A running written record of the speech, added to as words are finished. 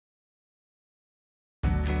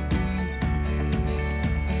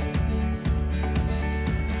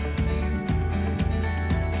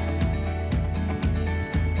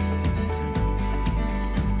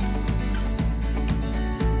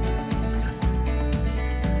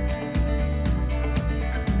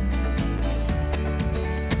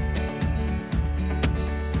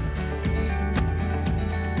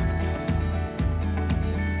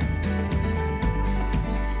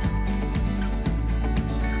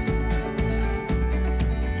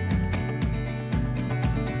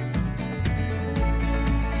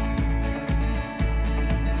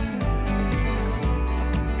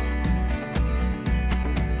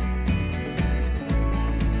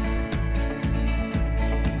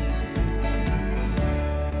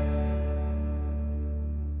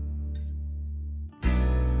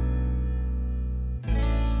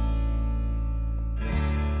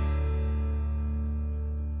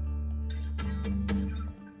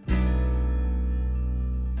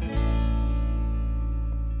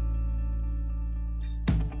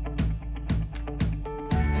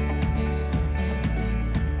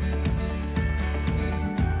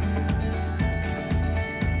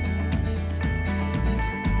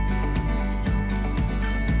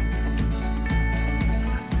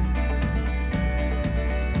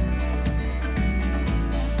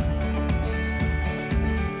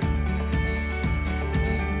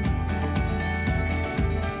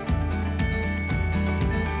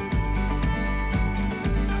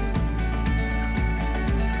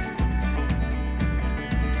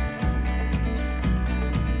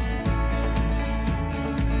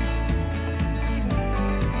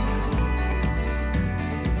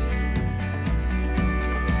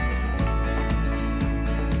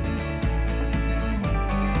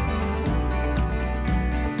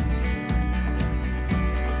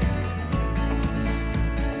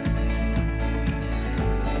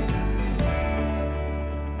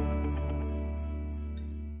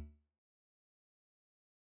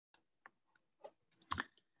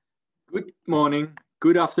morning,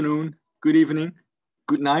 good afternoon, good evening,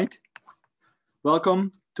 good night.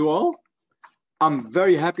 Welcome to all. I'm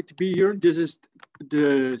very happy to be here. This is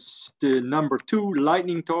the number 2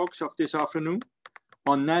 lightning talks of this afternoon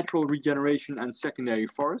on natural regeneration and secondary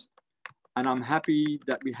forest. And I'm happy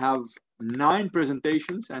that we have 9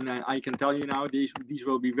 presentations, and I can tell you now these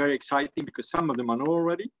will be very exciting because some of them I know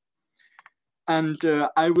already. And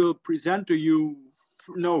I will present to you,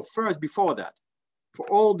 first before that, for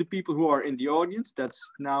all the people who are in the audience, that's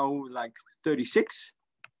now like 36.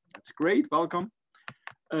 That's great, welcome.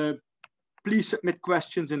 Please submit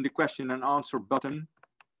questions in the question and answer button.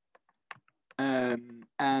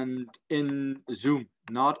 And in Zoom,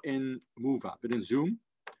 not in Mova, but in Zoom.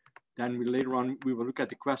 Then later on, we will look at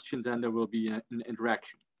the questions and there will be an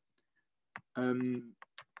interaction.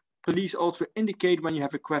 Please also indicate when you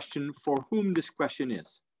have a question for whom this question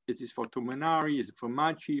is. Is this for Tomonari? Is it for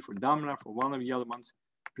Machi? For Damla? For one of the other ones?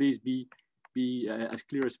 Please be as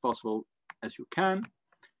clear as possible as you can.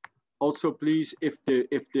 Also, please, if the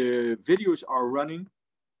videos are running,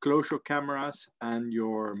 close your cameras and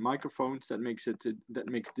your microphones. That makes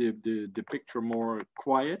the picture more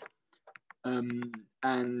quiet.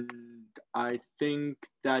 And I think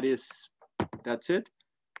that's it.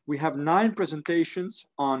 We have 9 presentations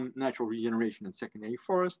on natural regeneration and secondary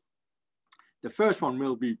forest. The first one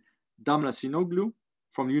will be Damla Sinoglu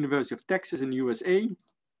from the University of Texas in the USA.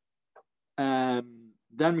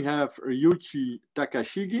 Then we have Ryuichi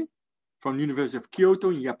Takashige from the University of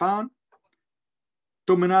Kyoto in Japan.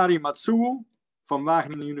 Tomonari Matsuo from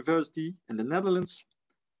Wageningen University in the Netherlands.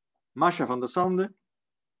 Masha van der Sande,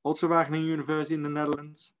 also Wageningen University in the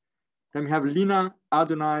Netherlands. Then we have Lina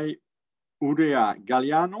Adonai Urea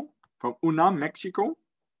Galeano from UNAM, Mexico.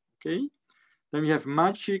 Okay. Then we have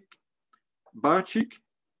Maciek Barcik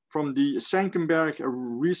from the Senckenberg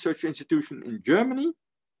Research Institution in Germany.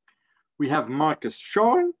 We have Marcus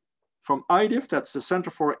Schorn from IDIF, that's the Center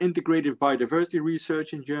for Integrative Biodiversity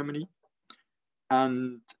Research in Germany.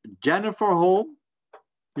 And Jennifer Holm,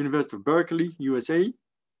 University of Berkeley, USA.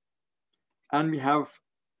 And we have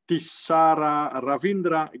Tisara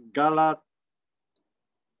Ravindra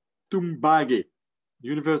Galatumbage,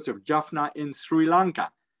 University of Jaffna in Sri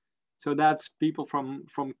Lanka. So that's people from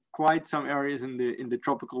quite some areas in the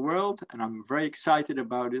tropical world, and I'm very excited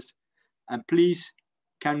about this. And please,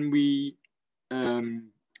 can we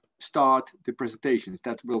start the presentations?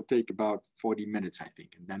 That will take about 40 minutes, I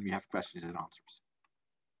think, and then we have questions and answers.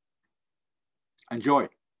 Enjoy.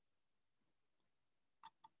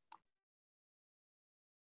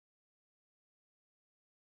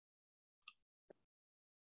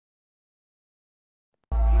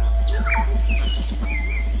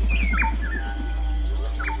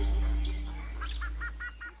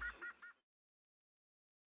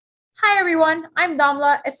 Hi everyone, I'm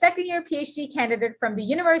Damla, a second-year PhD candidate from the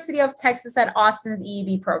University of Texas at Austin's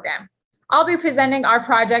EEB program. I'll be presenting our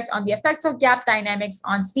project on the effects of gap dynamics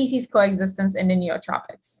on species coexistence in the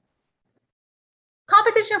neotropics.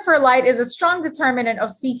 Competition for light is a strong determinant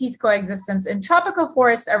of species coexistence in tropical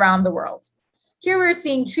forests around the world. Here we're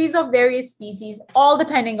seeing trees of various species, all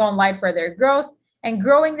depending on light for their growth and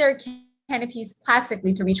growing their canopies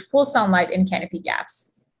plastically to reach full sunlight in canopy gaps.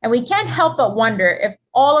 And we can't help but wonder if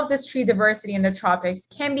all of this tree diversity in the tropics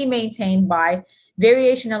can be maintained by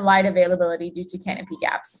variation in light availability due to canopy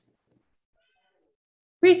gaps.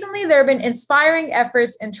 Recently, there have been inspiring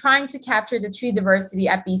efforts in trying to capture the tree diversity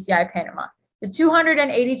at BCI Panama. The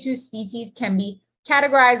 282 species can be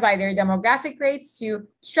categorized by their demographic rates to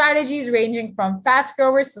strategies ranging from fast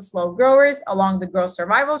growers to slow growers along the growth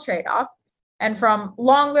survival trade-off, and from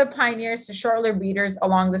long-lived pioneers to short-lived breeders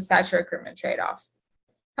along the stature accruement trade-off.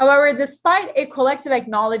 However, despite a collective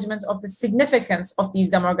acknowledgement of the significance of these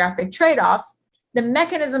demographic trade-offs, the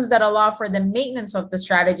mechanisms that allow for the maintenance of the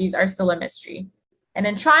strategies are still a mystery. And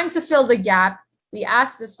in trying to fill the gap, we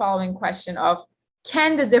asked this following question of,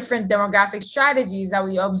 can the different demographic strategies that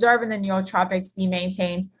we observe in the neotropics be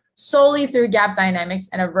maintained solely through gap dynamics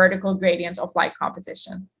and a vertical gradient of light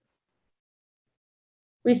competition?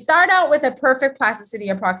 We start out with a perfect plasticity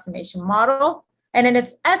approximation model, and in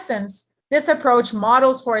its essence, this approach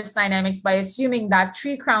models forest dynamics by assuming that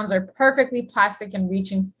tree crowns are perfectly plastic and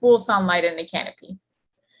reaching full sunlight in the canopy.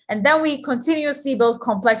 And then we continuously build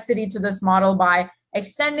complexity to this model by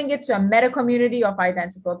extending it to a meta-community of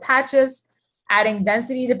identical patches, adding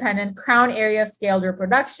density-dependent crown area scaled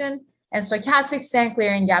reproduction, and stochastic stand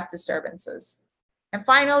clearing gap disturbances. And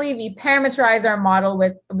finally, we parameterize our model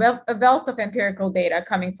with a wealth of empirical data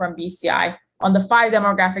coming from BCI on the 5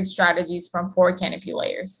 demographic strategies from 4 canopy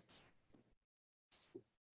layers.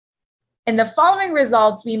 In the following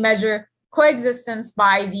results, we measure coexistence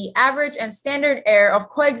by the average and standard error of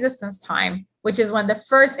coexistence time, which is when the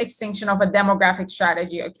first extinction of a demographic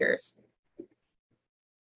strategy occurs.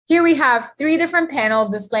 Here we have 3 different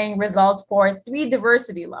panels displaying results for 3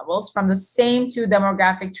 diversity levels from the same 2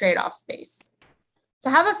 demographic trade-off space. To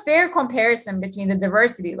have a fair comparison between the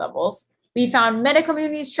diversity levels, we found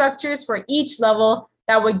meta-community structures for each level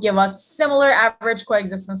that would give us similar average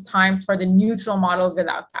coexistence times for the neutral models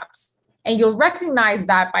without gaps. And you'll recognize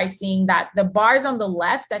that by seeing that the bars on the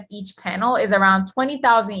left at each panel is around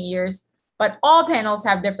 20,000 years, but all panels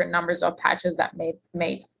have different numbers of patches that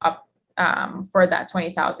made up for that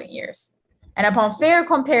 20,000 years. And upon fair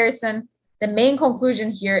comparison, the main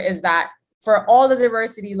conclusion here is that for all the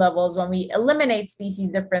diversity levels, when we eliminate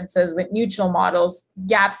species differences with neutral models,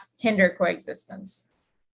 gaps hinder coexistence.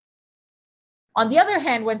 On the other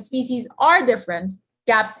hand, when species are different,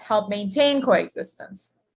 gaps help maintain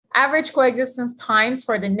coexistence. Average coexistence times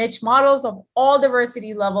for the niche models of all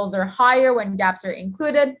diversity levels are higher when gaps are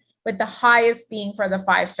included, with the highest being for the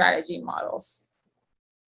 5 strategy models.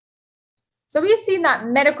 So we've seen that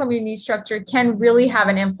meta-community structure can really have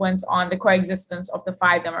an influence on the coexistence of the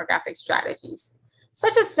 5 demographic strategies.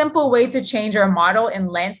 Such a simple way to change our model in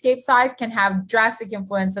landscape size can have drastic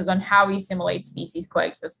influences on how we simulate species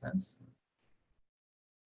coexistence.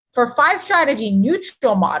 For 5 strategy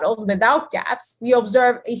neutral models without gaps, we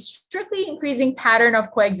observe a strictly increasing pattern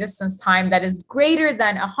of coexistence time that is greater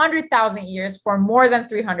than 100,000 years for more than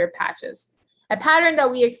 300 patches, a pattern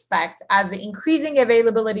that we expect as the increasing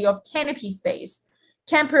availability of canopy space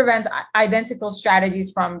can prevent identical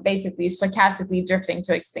strategies from basically stochastically drifting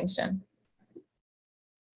to extinction.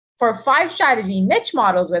 For 5 strategy niche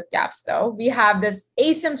models with gaps, though, we have this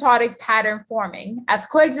asymptotic pattern forming as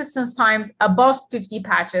coexistence times above 50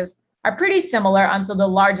 patches are pretty similar until the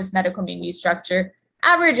largest meta-community structure,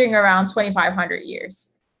 averaging around 2,500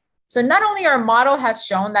 years. So not only our model has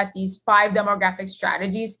shown that these 5 demographic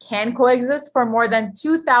strategies can coexist for more than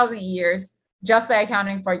 2,000 years just by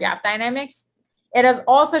accounting for gap dynamics, it has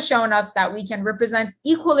also shown us that we can represent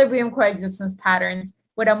equilibrium coexistence patterns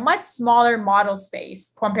with a much smaller model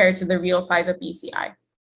space compared to the real size of BCI.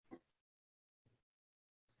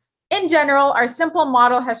 In general, our simple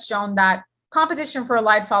model has shown that competition for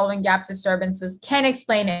light following gap disturbances can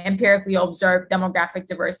explain empirically observed demographic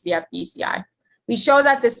diversity at BCI. We show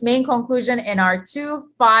that this main conclusion in our 2,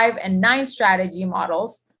 5, and 9 strategy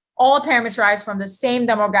models, all parameterized from the same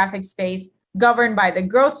demographic space governed by the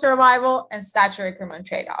growth survival and stature accruement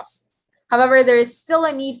trade-offs. However, there is still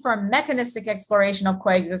a need for mechanistic exploration of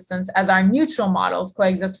coexistence as our neutral models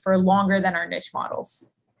coexist for longer than our niche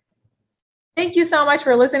models. Thank you so much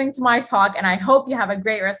for listening to my talk, and I hope you have a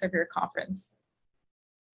great rest of your conference.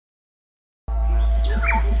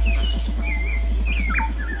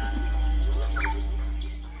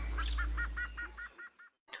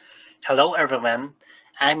 Hello everyone,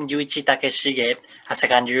 I'm Yuichi Takeshige, a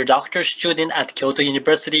second-year doctoral student at Kyoto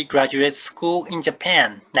University Graduate School in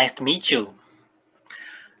Japan. Nice to meet you.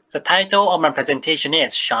 The title of my presentation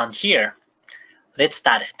is shown here. Let's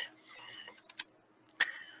start it.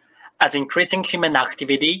 As increasing human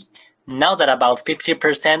activity, now that about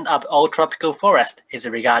 50% of all tropical forest is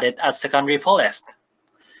regarded as secondary forest.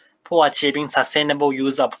 For achieving sustainable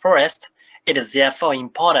use of forest, it is therefore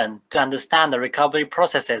important to understand the recovery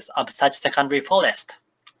processes of such secondary forest.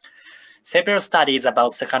 Several studies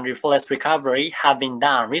about secondary forest recovery have been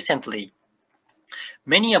done recently.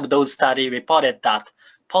 Many of those studies reported that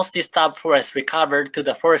post-disturbed forests recovered to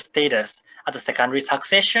the forest status as a secondary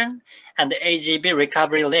succession, and the AGB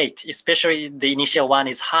recovery rate, especially the initial one,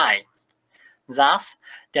 is high. Thus,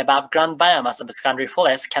 the above-ground biomass of secondary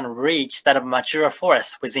forests can reach that of mature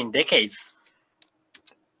forests within decades.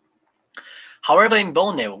 However, in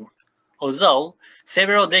Borneo, although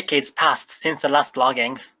several decades passed since the last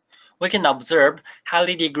logging, we can observe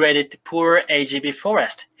highly degraded poor AGB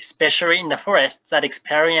forest, especially in the forests that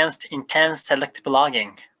experienced intense selective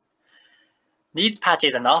logging. These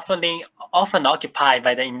patches are often occupied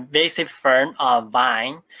by the invasive fern or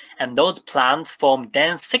vine, and those plants form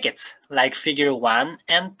dense thickets like Figure 1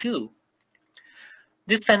 and 2.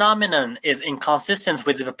 This phenomenon is inconsistent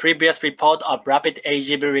with the previous report of rapid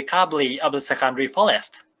AGB recovery of the secondary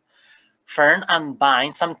forest. Fern and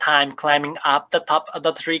vine sometimes climbing up the top of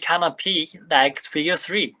the tree canopy like Figure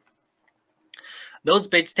 3. Those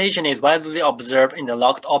vegetation is widely observed in the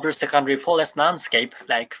locked over secondary forest landscape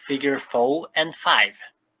like Figure 4 and 5.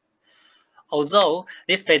 Although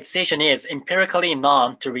this vegetation is empirically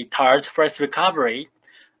known to retard forest recovery,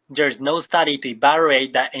 there is no study to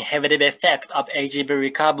evaluate the inhibitive effect of AGB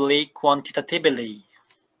recovery quantitatively.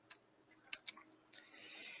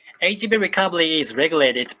 AGB recovery is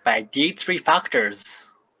regulated by these three factors.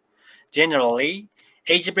 Generally,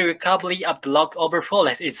 AGB recovery of the locked over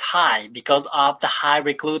forest is high because of the high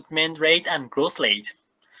recruitment rate and growth rate.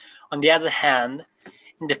 On the other hand,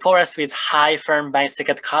 in the forest with high firm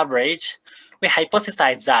bicycle coverage, we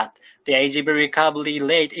hypothesize that the AGB recovery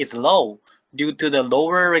rate is low due to the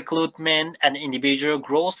lower recruitment and individual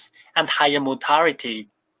growth and higher mortality.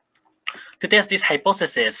 To test this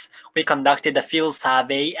hypothesis, we conducted a field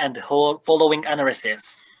survey and the following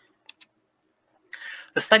analysis.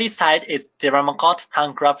 The study site is the Ramakot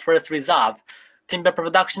Tangkrab Forest Reserve, timber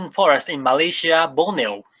production forest in Malaysia,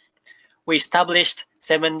 Borneo. We established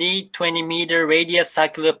 70 20-meter radius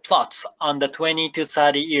circular plots on the 20 to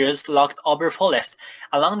 30 years locked over forest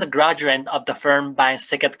along the gradient of the firm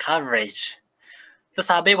bicycle coverage. The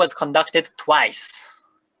survey was conducted twice.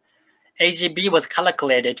 AGB was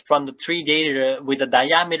calculated from the tree data with a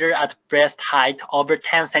diameter at breast height over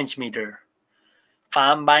 10 cm.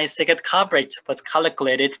 Firm bicycle coverage was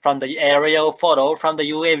calculated from the aerial photo from the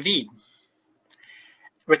UAV.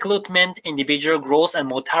 Recruitment, individual growth, and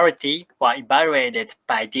mortality were evaluated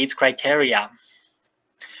by these criteria.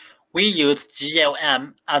 We used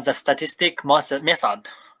GLM as a statistic method.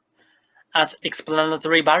 As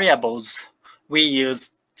explanatory variables, we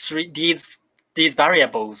used these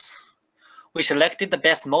variables. We selected the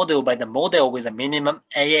best model by the model with a minimum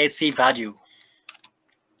AAC value.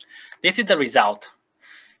 This is the result.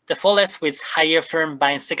 The forest with higher firm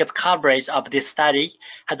bicycle coverage of this study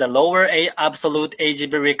has a lower absolute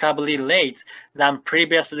AGB recovery rate than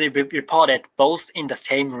previously reported both in the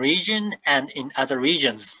same region and in other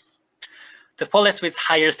regions. The forest with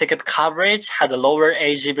higher cycle coverage had a lower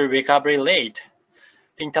AGB recovery rate.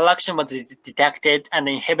 The interaction was detected and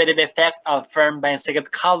the inhibitive effect of firm bicycle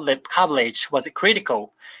coverage was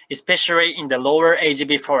critical, especially in the lower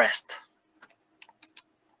AGB forest.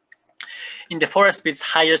 In the forest with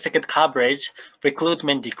higher cycle coverage,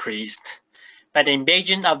 recruitment decreased. By the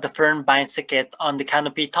invasion of the firm bicycle on the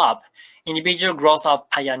canopy top, individual growth of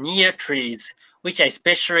pioneer trees, which are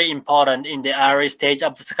especially important in the early stage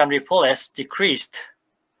of the secondary forest, decreased.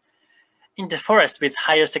 In the forest with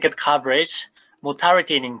higher cycle coverage,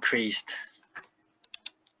 mortality increased.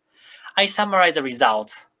 I summarize the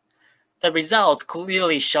results. The results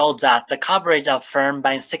clearly showed that the coverage of firm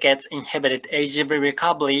bicycles inhibited AGB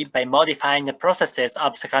recovery by modifying the processes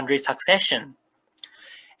of secondary succession.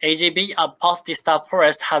 AGB of post-disturbed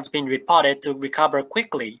forest has been reported to recover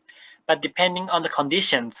quickly, but depending on the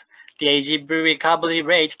conditions, the AGB recovery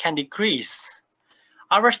rate can decrease.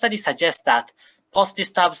 Our study suggests that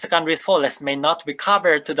post-disturbed secondary forests may not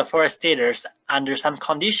recover to the forest status under some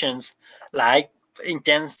conditions, like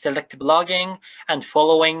intense selective logging and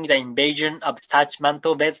following the invasion of such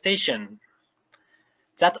mantle vegetation.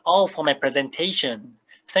 That's all for my presentation.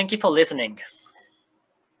 Thank you for listening.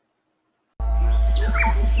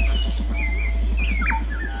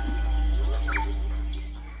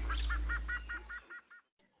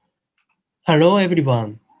 Hello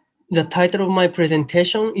everyone. The title of my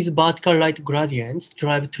presentation is Vertical Light Gradients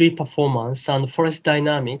Drive Tree Performance and Forest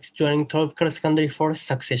Dynamics During Tropical Secondary Forest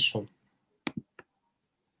Succession.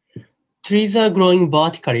 Trees are growing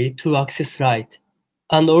vertically to access light,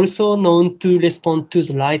 and also known to respond to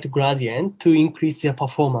the light gradient to increase their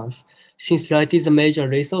performance, since light is a major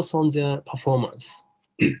resource on their performance.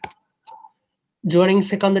 During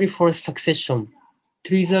secondary forest succession,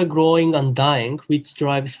 trees are growing and dying, which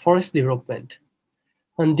drives forest development.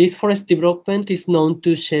 And this forest development is known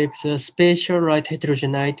to shape the spatial light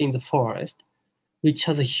heterogeneity in the forest, which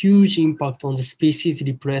has a huge impact on the species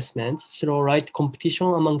replacement through light competition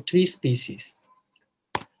among tree species.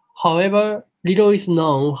 However, little is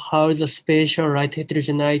known how the spatial light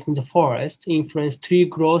heterogeneity in the forest influences tree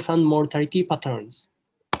growth and mortality patterns.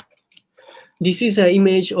 This is an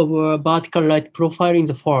image of a vertical light profile in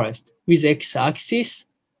the forest, with x-axis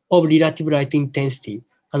of relative light intensity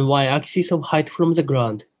and y-axis of height from the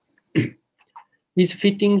ground. With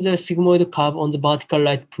fitting the sigmoid curve on the vertical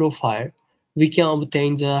light profile, we can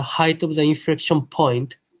obtain the height of the inflection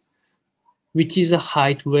point, which is a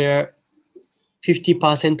height where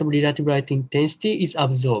 50% of relative light intensity is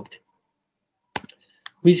absorbed.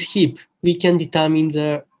 With HIP, we can determine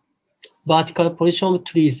the vertical position of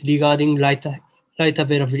trees regarding light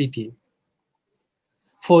availability.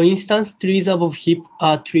 For instance, trees above HIP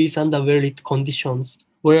are trees under well-lit conditions,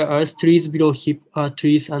 whereas trees below HIP are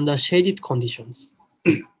trees under shaded conditions.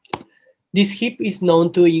 This HIP is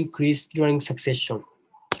known to increase during succession.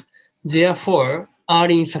 Therefore,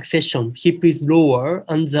 early in succession, HIP is lower,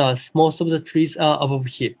 and thus most of the trees are above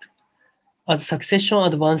HIP. As succession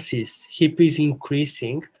advances, HIP is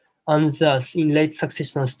increasing, and thus in late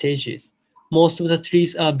successional stages, most of the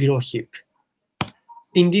trees are below heap.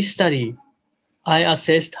 In this study, I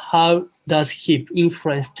assessed how does heap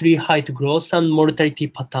influence tree height growth and mortality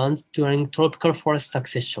patterns during tropical forest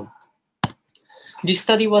succession. This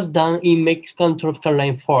study was done in Mexican tropical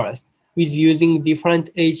rainforest with using different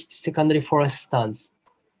aged secondary forest stands,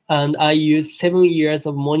 and I used 7 years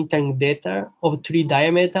of monitoring data of tree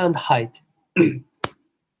diameter and height.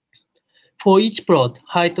 For each plot,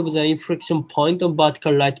 height of the inflection point of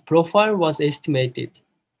vertical light profile was estimated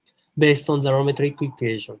based on the barometric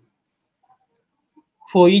equation.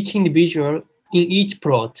 For each individual, in each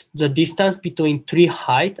plot, the distance between tree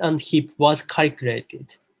height and heap was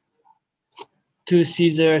calculated to see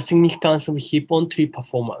the significance of heap on tree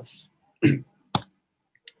performance.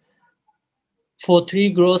 For tree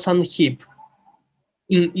growth and heap,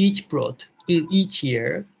 in each plot, in each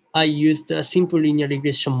year, I used a simple linear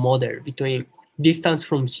regression model between distance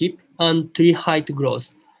from heap and tree height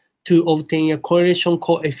growth to obtain a correlation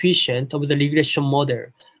coefficient of the regression model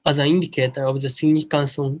as an indicator of the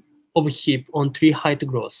significance of heap on tree height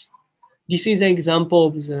growth. This is an example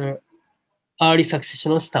of the early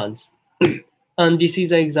successional stands, and this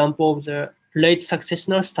is an example of the late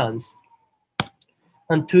successional stands.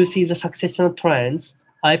 And to see the successional trends,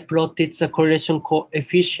 I plotted the correlation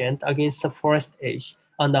coefficient against the forest edge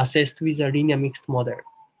and assessed with a linear mixed model.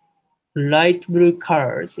 Light blue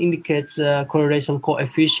colors indicate the correlation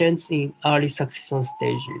coefficients in early succession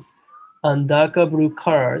stages, and darker blue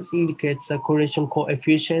colors indicate the correlation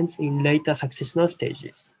coefficients in later successional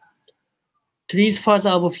stages. Trees further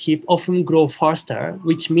above heap often grow faster,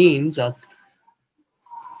 which means that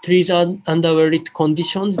trees under well-lit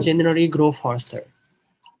conditions generally grow faster.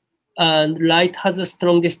 And light has the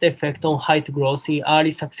strongest effect on height growth in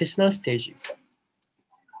early successional stages.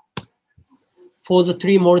 For the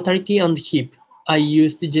tree mortality and heap, I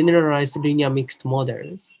used generalized linear mixed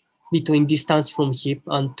models between distance from heap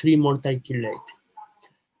and tree mortality rate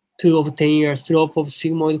to obtain a slope of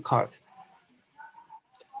sigmoid curve.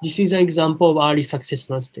 This is an example of early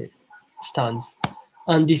successional stands,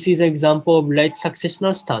 and this is an example of late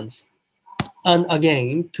successional stands. And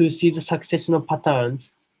again, to see the successional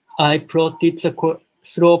patterns, I plotted the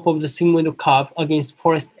slope of the sigmoid curve against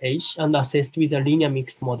forest edge and assessed with a linear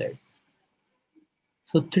mixed model.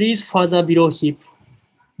 So trees further below heap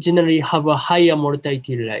generally have a higher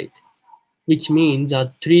mortality rate, which means that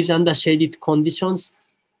trees under shaded conditions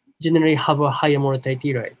generally have a higher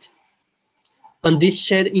mortality rate. And this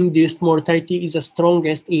shade-induced mortality is the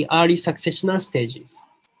strongest in early successional stages.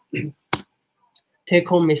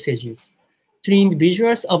 Take-home messages. Tree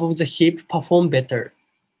individuals above the heap perform better.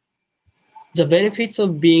 The benefits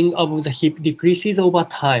of being above the heap decreases over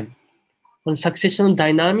time. And succession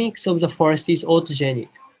dynamics of the forest is autogenic.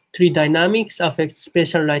 Tree dynamics affect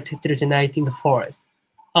spatial light heterogeneity in the forest.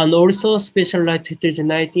 And also spatial light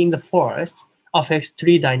heterogeneity in the forest affects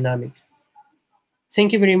tree dynamics.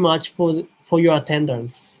 Thank you very much for your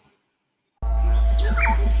attendance.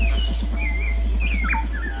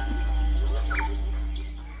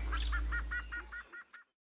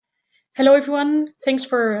 Hello everyone, thanks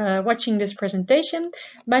for watching this presentation.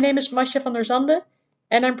 My name is Masja van der Zande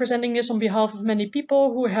and I'm presenting this on behalf of many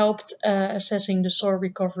people who helped assessing the soil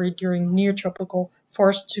recovery during near-tropical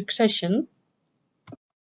forest succession.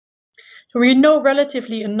 So we know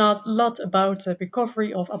relatively a lot about the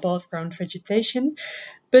recovery of above ground vegetation,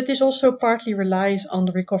 but this also partly relies on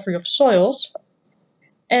the recovery of soils,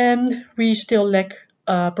 and we still lack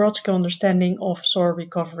a broad-scale understanding of soil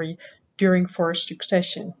recovery during forest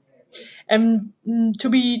succession. And to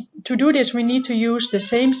do this, we need to use the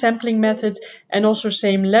same sampling method and also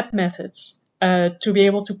same lab methods to be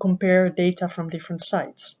able to compare data from different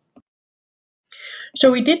sites. So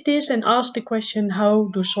we did this and asked the question, how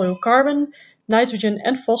do soil carbon, nitrogen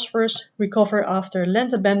and phosphorus recover after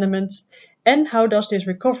land abandonment, and how does this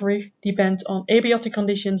recovery depend on abiotic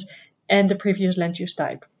conditions and the previous land use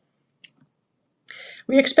type?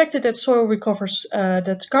 We expected that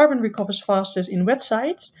that carbon recovers fastest in wet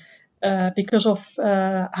sites, because of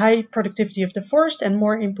high productivity of the forest and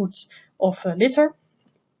more input of litter.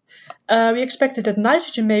 We expected that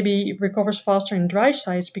nitrogen maybe recovers faster in dry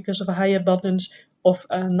sites because of a high abundance of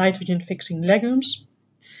nitrogen-fixing legumes.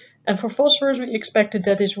 And for phosphorus, we expected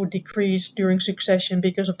that this would decrease during succession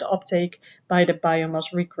because of the uptake by the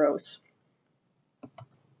biomass regrowth.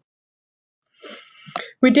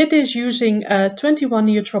 We did this using 21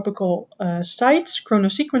 neotropical sites,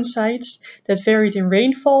 chronosequence sites, that varied in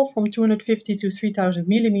rainfall from 250 to 3000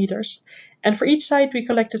 millimeters. And for each site, we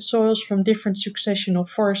collected soils from different successional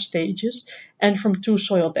forest stages and from two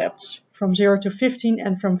soil depths, from 0 to 15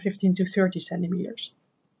 and from 15 to 30 centimeters.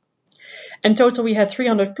 In total, we had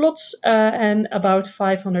 300 plots and about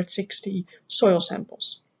 560 soil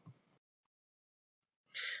samples.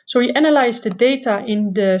 So we analyzed the data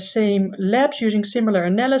in the same labs using similar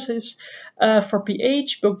analysis for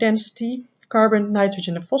pH, bulk density, carbon,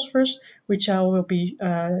 nitrogen, and phosphorus, which I will be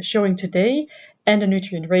showing today, and the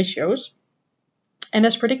nutrient ratios. And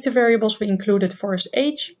as predictive variables, we included forest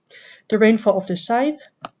age, the rainfall of the site,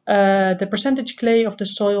 the percentage clay of the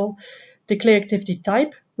soil, the clay activity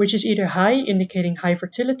type, which is either high, indicating high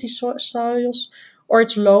fertility soils, or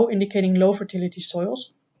it's low, indicating low fertility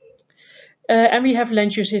soils. And we have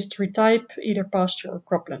land use history type, either pasture or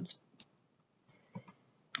cropland.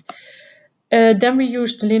 Then we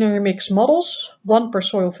used linear mix models, one per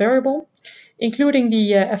soil variable, including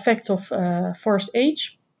the effect of forest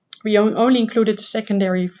age. We only included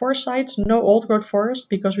secondary forest sites, no old growth forest,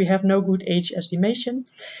 because we have no good age estimation,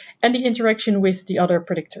 and the interaction with the other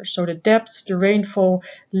predictors, so the depth, the rainfall,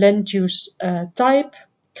 land use type,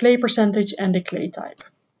 clay percentage, and the clay type.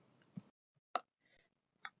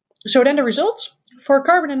 So then the results. For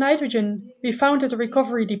carbon and nitrogen, we found that the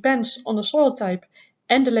recovery depends on the soil type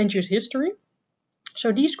and the land use history.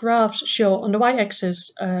 So these graphs show on the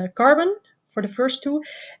y-axis carbon for the first two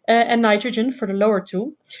and nitrogen for the lower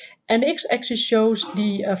two. And the x-axis shows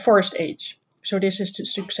the forest age. So this is the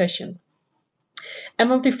succession.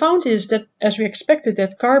 And what we found is that, as we expected,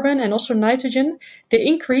 that carbon and also nitrogen, they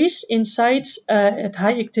increase in sites at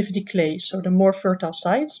high activity clay, so the more fertile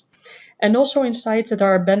sites, and also in sites that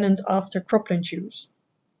are abandoned after cropland use.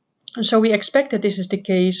 And so we expect that this is the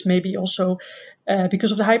case, maybe also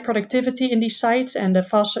because of the high productivity in these sites and the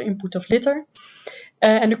faster input of litter.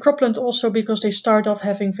 And the cropland also because they start off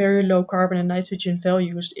having very low carbon and nitrogen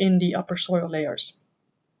values in the upper soil layers.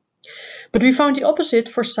 But we found the opposite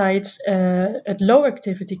for sites at low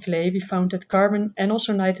activity clay. We found that carbon and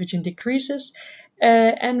also nitrogen decreases,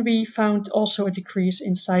 and we found also a decrease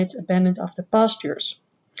in sites abandoned after pastures.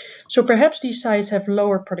 So perhaps these sites have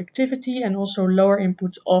lower productivity and also lower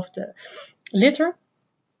input of the litter.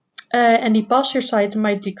 And the pasture sites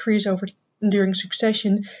might decrease during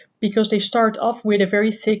succession because they start off with a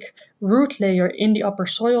very thick root layer in the upper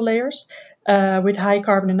soil layers with high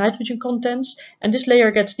carbon and nitrogen contents. And this layer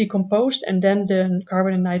gets decomposed and then the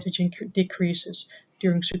carbon and nitrogen decreases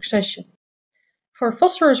during succession. For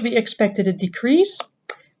phosphorus, we expected a decrease.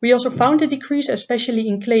 We also found a decrease, especially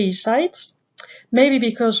in clayey sites. Maybe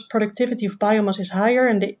because productivity of biomass is higher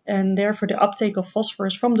and therefore the uptake of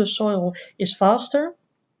phosphorus from the soil is faster.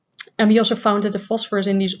 And we also found that the phosphorus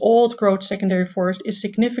in these old growth secondary forests is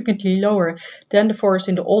significantly lower than the forest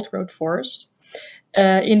in the old growth forest,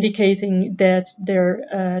 indicating that they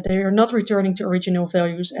are not returning to original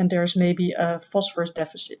values and there's maybe a phosphorus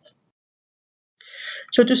deficit.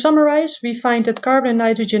 So to summarize, we find that carbon and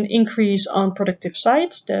nitrogen increase on productive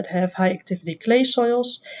sites that have high activity clay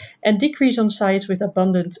soils and decrease on sites with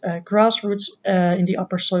abundant grass roots in the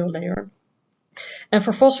upper soil layer. And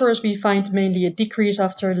for phosphorus, we find mainly a decrease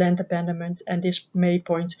after land abandonment, and this may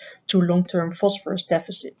point to long-term phosphorus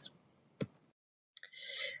deficit.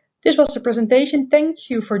 This was the presentation. Thank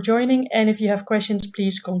you for joining, and if you have questions,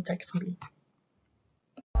 please contact me.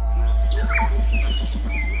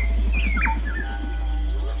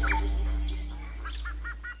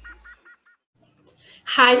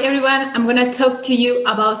 Hi everyone, I'm going to talk to you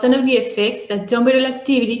about some of the effects that dung beetle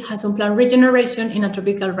activity has on plant regeneration in a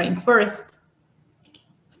tropical rainforest.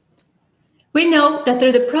 We know that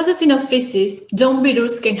through the processing of feces, dung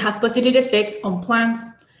beetles can have positive effects on plants.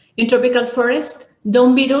 In tropical forests,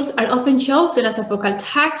 dung beetles are often chosen as a focal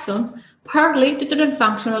taxon, partly due to their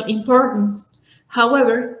functional importance.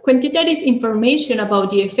 However, quantitative information about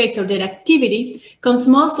the effects of their activity comes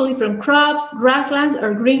mostly from crops, grasslands,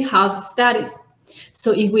 or greenhouse studies.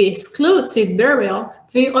 So if we exclude seed burial,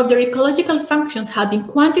 few of their ecological functions have been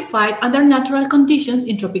quantified under natural conditions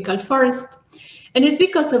in tropical forests. And it's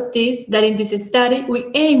because of this that in this study,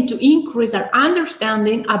 we aim to increase our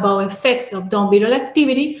understanding about effects of dung beetle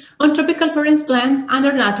activity on tropical forest plants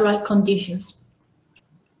under natural conditions.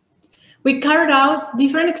 We carried out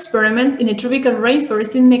different experiments in a tropical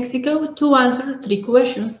rainforest in Mexico to answer 3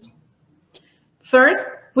 questions. First,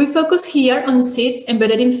 we focus here on seeds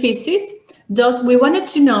embedded in feces. Thus, we wanted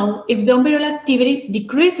to know if dung beetle activity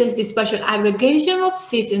decreases the spatial aggregation of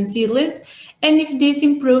seeds and seedlings, and if this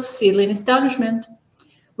improves seedling establishment.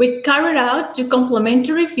 We carried out 2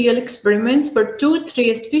 complementary field experiments for 2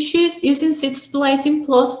 tree species using seed splitting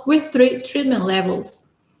plots with 3 treatment levels.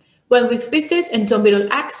 One with feces and dung beetle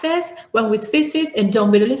access, one with feces and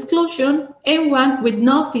dung beetle exclusion, and one with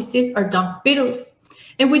no feces or dung beetles.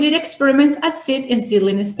 And we did experiments at seed and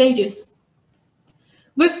seedling stages.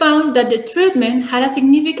 We found that the treatment had a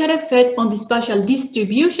significant effect on the spatial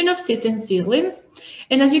distribution of seeds and seedlings.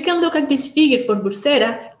 And as you can look at this figure for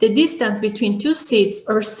Bursera, the distance between two seeds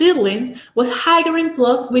or seedlings was higher in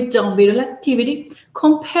plots with dung beetle activity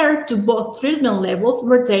compared to both treatment levels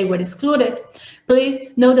where they were excluded.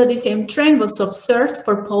 Please note that the same trend was observed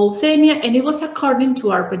for Paulsenia, and it was according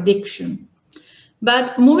to our prediction.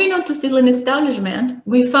 But moving on to seedling establishment,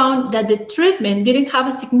 we found that the treatment didn't have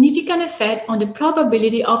a significant effect on the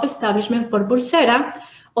probability of establishment for Bursera,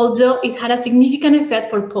 although it had a significant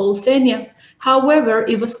effect for Paulsenia. However,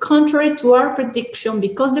 it was contrary to our prediction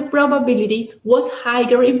because the probability was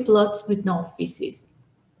higher in plots with no feces.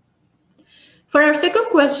 For our second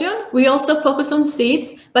question, we also focused on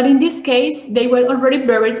seeds, but in this case, they were already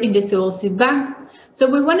buried in the soil seed bank. So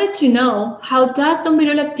we wanted to know, how does dung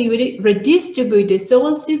beetle activity redistribute the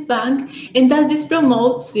soil seed bank, and does this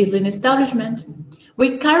promote seedling establishment?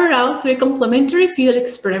 We carried out 3 complementary field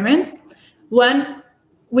experiments, one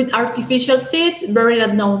with artificial seeds buried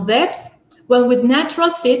at known depths, one with natural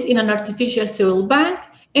seeds in an artificial soil bank,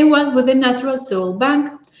 and one with a natural soil bank.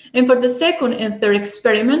 And for the second and third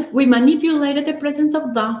experiment, we manipulated the presence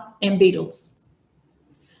of dung and beetles.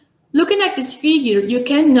 Looking at this figure, you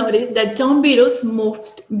can notice that dung beetles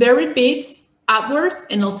moved buried beads upwards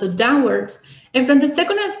and also downwards. And from the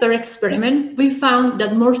second and third experiment, we found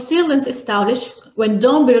that more seedlings established when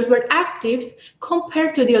dung beetles were active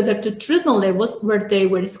compared to the other 2 treatment levels where they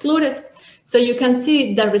were excluded. So you can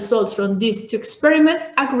see the results from these 2 experiments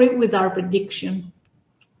agree with our prediction.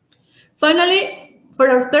 Finally, for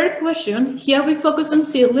our third question, here we focus on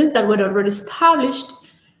seedlings that were already established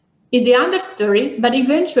in the understory, but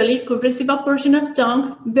eventually could receive a portion of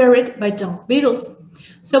dung buried by dung beetles.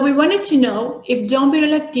 So we wanted to know if dung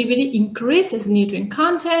beetle activity increases nutrient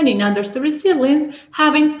content in understory seedlings,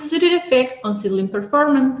 having positive effects on seedling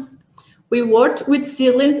performance. We worked with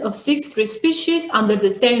seedlings of 6 tree species under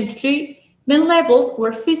the same treatment levels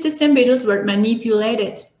where feces and beetles were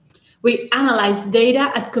manipulated. We analyzed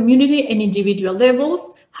data at community and individual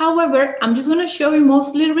levels. However, I'm just going to show you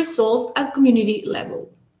mostly results at community level.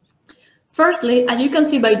 Firstly, as you can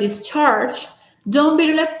see by this chart, dung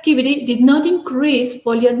beetle activity did not increase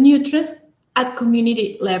foliar nutrients at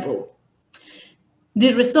community level.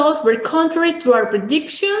 The results were contrary to our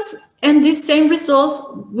predictions, and these same results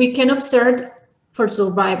we can observe for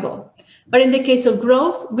survival. But in the case of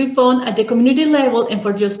growth, we found at the community level and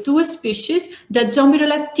for just 2 species that dung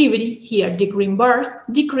beetle activity, here the green bars,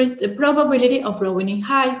 decreased the probability of growing in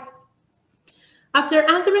high. After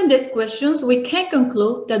answering these questions, we can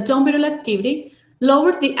conclude that dung beetle activity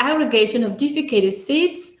lowers the aggregation of defecated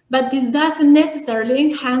seeds, but this doesn't necessarily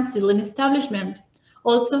enhance seedling establishment.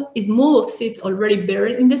 Also, it moves seeds already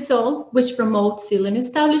buried in the soil, which promotes seedling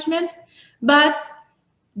establishment, but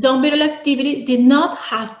dung beetle activity did not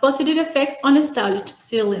have positive effects on established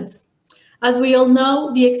seedlings. As we all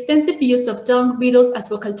know, the extensive use of dung beetles as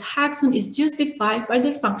focal taxon is justified by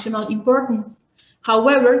their functional importance.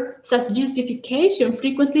 However, such justification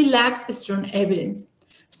frequently lacks strong evidence.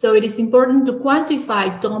 So it is important to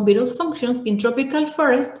quantify dung beetle functions in tropical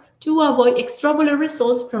forests to avoid extrapolar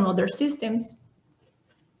results from other systems.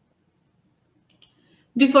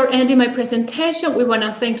 Before ending my presentation, we want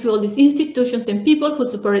to thank to all these institutions and people who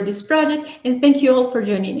supported this project, and thank you all for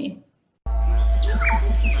joining in.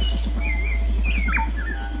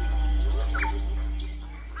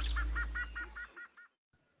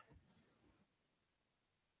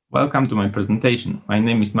 Welcome to my presentation. My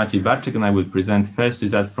name is Maciej Barczyk, and I will present first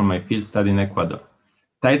result from my field study in Ecuador.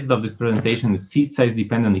 The title of this presentation is Seed Size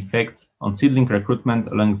Dependent Effects on Seedling Recruitment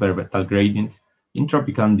Along Vertical Gradients in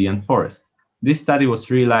Tropical Andean Forest. This study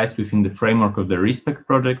was realized within the framework of the RESPECT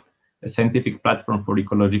project, a scientific platform for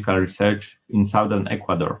ecological research in southern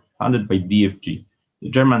Ecuador, founded by DFG, the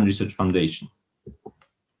German Research Foundation.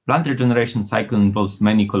 Plant regeneration cycle involves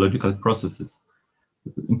many ecological processes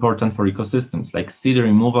important for ecosystems, like seed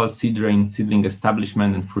removal, seed drain, seedling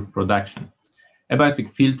establishment, and fruit production.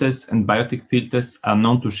 Abiotic filters and biotic filters are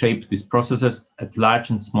known to shape these processes at large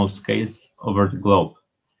and small scales over the globe.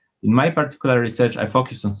 In my particular research, I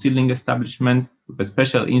focused on seedling establishment with a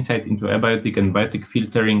special insight into abiotic and biotic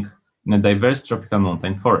filtering in a diverse tropical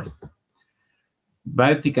mountain forest.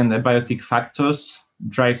 Biotic and abiotic factors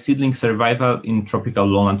drive seedling survival in tropical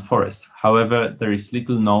lowland forests. However, there is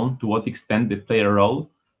little known to what extent they play a role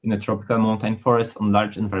in a tropical mountain forest on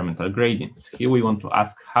large environmental gradients. Here we want to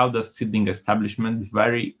ask, how does seedling establishment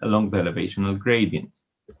vary along the elevational gradient?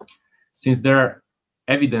 Since there are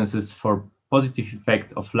evidences for positive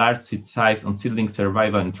effect of large seed size on seedling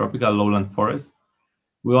survival in tropical lowland forests,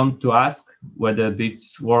 we want to ask whether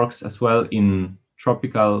this works as well in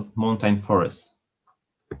tropical mountain forests.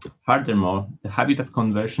 Furthermore, the habitat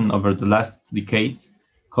conversion over the last decades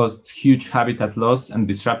caused huge habitat loss and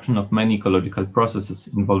disruption of many ecological processes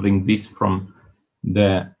involving this from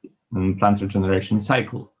the plant regeneration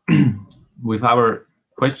cycle. With our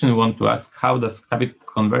question, we want to ask, how does habitat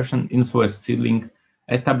conversion influence seedling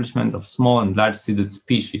establishment of small and large seeded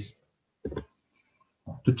species?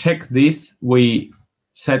 To check this, we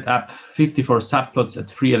set up 54 subplots at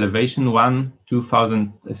free elevation, 1,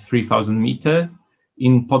 2,000, 3,000 meters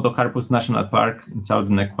in Podocarpus National Park in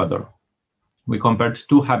southern Ecuador. We compared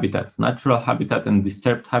two habitats, natural habitat and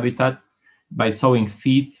disturbed habitat, by sowing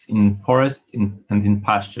seeds in forests and in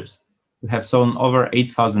pastures. We have sown over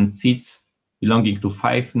 8,000 seeds belonging to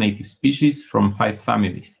 5 native species from 5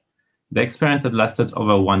 families. The experiment had lasted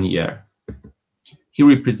over 1 year. Here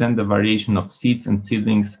we present the variation of seeds and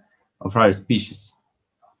seedlings of rare species,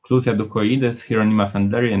 Clusia ducoides, Hieronima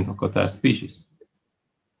fendleri, and Ocotea species.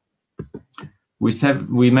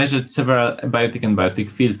 We measured several abiotic and biotic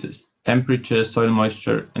filters, temperature, soil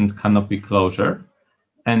moisture, and canopy closure,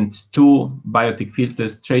 and 2 biotic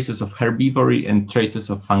filters, traces of herbivory and traces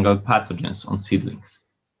of fungal pathogens on seedlings.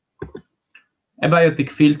 Abiotic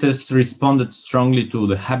filters responded strongly to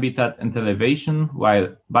the habitat and elevation, while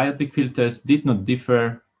biotic filters did not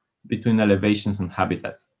differ between elevations and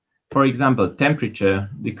habitats. For example, temperature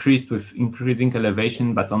decreased with increasing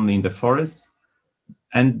elevation, but only in the forest,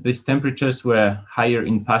 and these temperatures were higher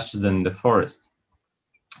in pastures than in the forest,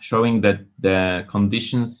 showing that the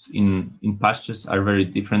conditions in pastures are very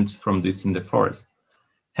different from this in the forest.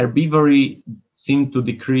 Herbivory seemed to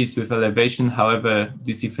decrease with elevation, however,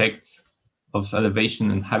 these effects of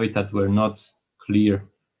elevation and habitat were not clear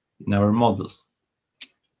in our models.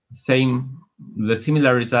 The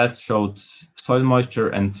similar results showed soil moisture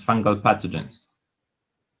and fungal pathogens.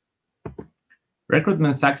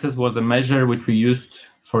 Recruitment success was a measure which we used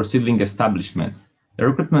for seedling establishment. The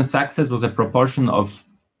recruitment success was a proportion of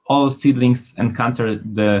all seedlings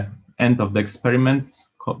encountered the end of the experiment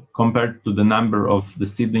compared to the number of the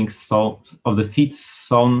seedlings seeds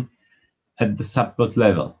sown at the subplot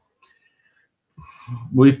level.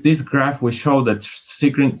 With this graph, we show that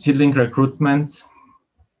seedling recruitment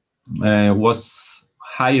was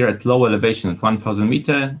higher at low elevation at 1,000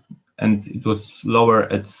 meters, and it was lower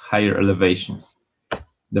at higher elevations.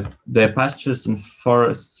 The pastures and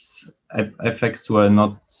forests effects were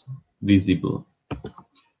not visible.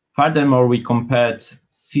 Furthermore, we compared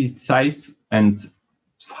seed size and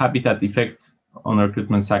habitat effect on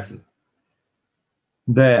recruitment success.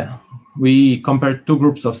 We compared 2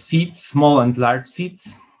 groups of seeds, small and large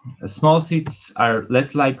seeds. Small seeded species are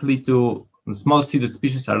less likely to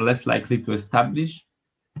establish,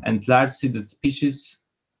 and large seeded species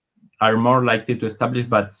are more likely to establish,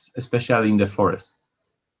 but especially in the forest.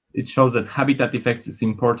 It shows that habitat effects is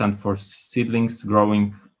important for seedlings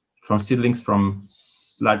from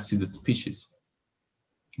large seeded species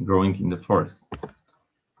growing in the forest.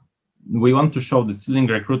 We want to show that seedling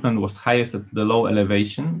recruitment was highest at the low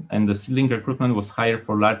elevation, and the seedling recruitment was higher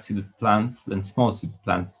for large seeded plants than small seeded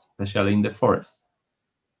plants, especially in the forest.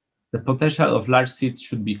 The potential of large seeds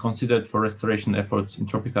should be considered for restoration efforts in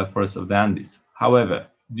tropical forests of the Andes. However,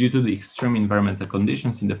 due to the extreme environmental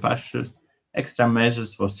conditions in the pastures, extra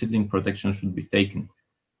measures for seedling protection should be taken.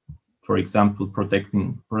 For example,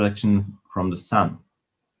 protection from the sun.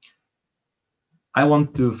 I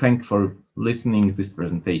want to thank for listening to this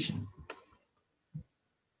presentation.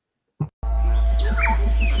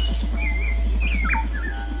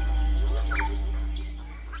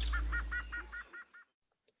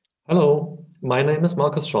 Hello, my name is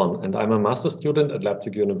Markus Schorn, and I'm a master's student at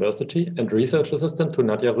Leipzig University and research assistant to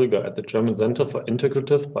Nadja Rüger at the German Center for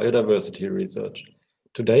Integrative Biodiversity Research.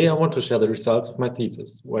 Today, I want to share the results of my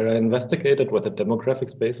thesis, where I investigated whether demographic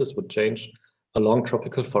spaces would change along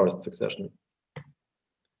tropical forest succession.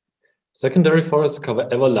 Secondary forests cover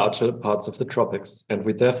ever larger parts of the tropics, and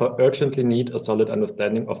we therefore urgently need a solid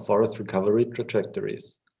understanding of forest recovery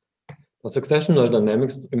trajectories. The successional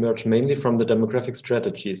dynamics emerge mainly from the demographic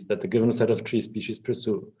strategies that the given set of tree species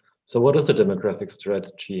pursue. So what is a demographic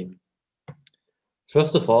strategy?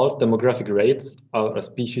 First of all, demographic rates are a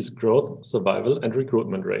species' growth, survival, and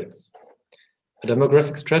recruitment rates. A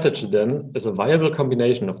demographic strategy, then, is a viable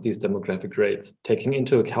combination of these demographic rates, taking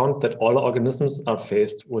into account that all organisms are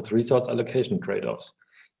faced with resource allocation trade-offs,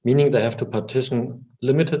 meaning they have to partition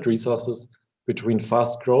limited resources between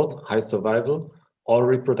fast growth, high survival, or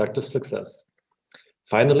reproductive success.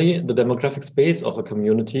 Finally, the demographic space of a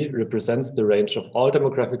community represents the range of all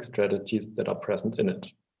demographic strategies that are present in it.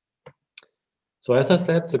 So as I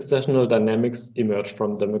said, successional dynamics emerge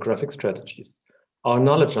from demographic strategies. Our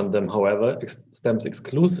knowledge on them, however, stems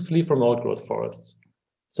exclusively from old-growth forests.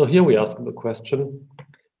 So here we ask the question,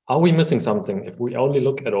 are we missing something if we only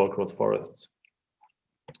look at old-growth forests?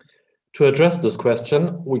 To address this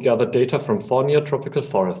question, we gathered data from 4 neotropical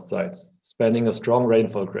forest sites, spanning a strong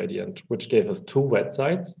rainfall gradient, which gave us 2 wet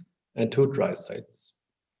sites and 2 dry sites.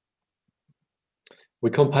 We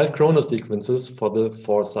compiled chronosequences for the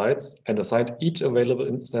 4 sites and assigned each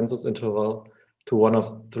available census interval to one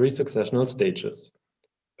of 3 successional stages.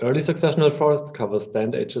 Early successional forests cover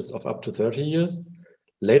stand ages of up to 30 years,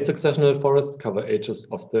 late successional forests cover ages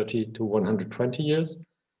of 30 to 120 years,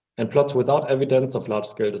 and plots without evidence of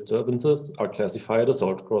large-scale disturbances are classified as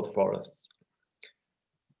old-growth forests.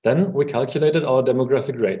 Then we calculated our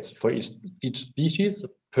demographic rates for each species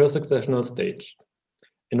per successional stage.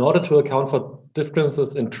 In order to account for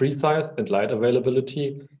differences in tree size and light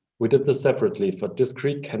availability, we did this separately for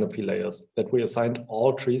discrete canopy layers that we assigned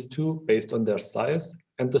all trees to based on their size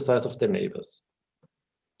and the size of their neighbors.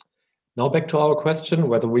 Now back to our question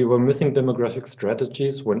whether we were missing demographic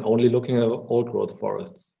strategies when only looking at old-growth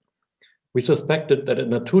forests. We suspected that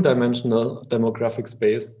in a 2-dimensional demographic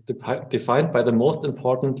space defined by the most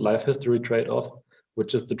important life history trade-off,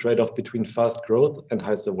 which is the trade-off between fast growth and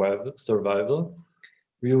high survival,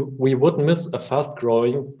 we would miss a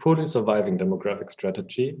fast-growing, poorly surviving demographic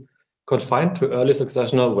strategy confined to early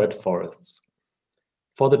successional wet forests.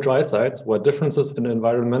 For the dry sites, where differences in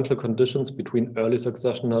environmental conditions between early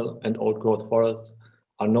successional and old-growth forests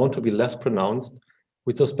are known to be less pronounced,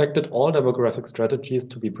 we suspected all demographic strategies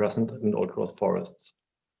to be present in old-growth forests.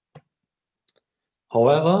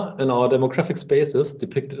 However, in our demographic spaces,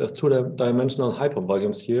 depicted as 2-dimensional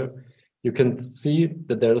hypervolumes here, you can see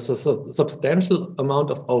that there is a substantial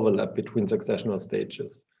amount of overlap between successional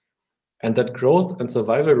stages, and that growth and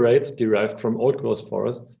survival rates derived from old-growth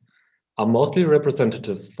forests are mostly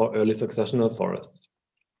representative for early successional forests.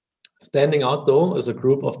 Standing out, though, is a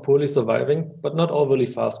group of poorly surviving but not overly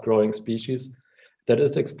fast-growing species that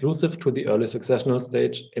is exclusive to the early successional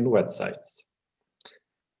stage in wet sites.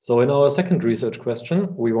 So in our second research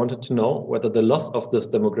question, we wanted to know whether the loss of this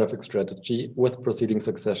demographic strategy with preceding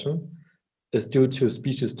succession is due to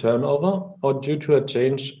species turnover or due to a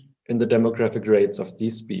change in the demographic rates of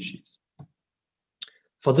these species.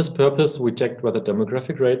 For this purpose, we checked whether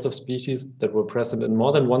demographic rates of species that were present in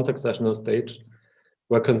more than one successional stage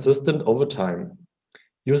were consistent over time.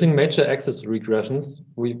 Using major axis regressions,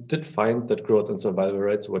 we did find that growth and survival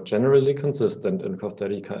rates were generally consistent in Costa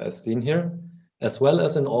Rica as seen here, as well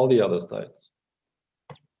as in all the other sites.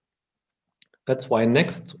 That's why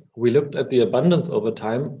next we looked at the abundance over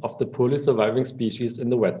time of the poorly surviving species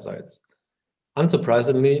in the wet sites.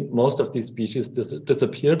 Unsurprisingly, most of these species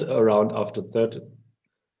disappeared after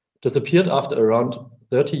around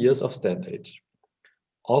 30 years of stand age.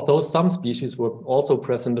 Although some species were also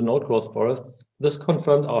present in old-growth forests, this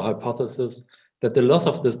confirmed our hypothesis that the loss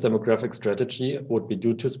of this demographic strategy would be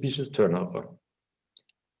due to species turnover.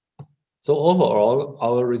 So overall,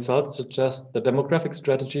 our results suggest that demographic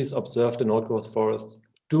strategies observed in old-growth forests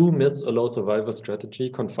do miss a low survival strategy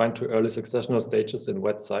confined to early successional stages in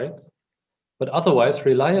wet sites, but otherwise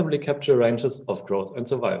reliably capture ranges of growth and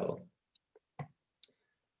survival.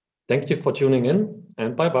 Thank you for tuning in,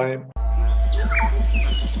 and bye-bye.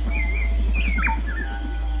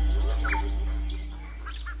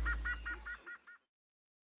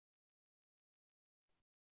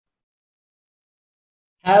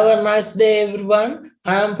 Have a nice day, everyone.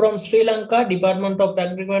 I am from Sri Lanka, Department of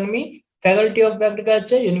Agronomy, Faculty of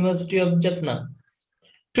Agriculture, University of Jaffna.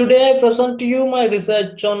 Today, I present to you my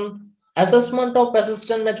research on assessment of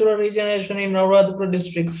persistent natural regeneration in Anuradhapura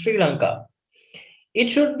district, Sri Lanka. It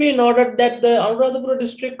should be noted that the Anuradhapura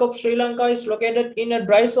district of Sri Lanka is located in a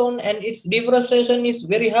dry zone and its deforestation is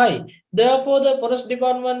very high. Therefore, the Forest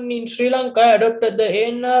Department in Sri Lanka adopted the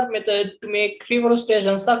ANR method to make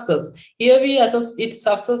reforestation success. Here we assess its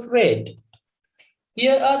success rate.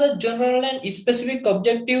 Here are the general and specific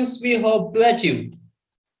objectives we hope to achieve.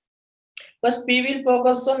 First, we will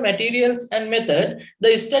focus on materials and method.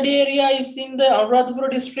 The study area is in the Anuradhapura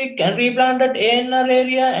district and replanted ANR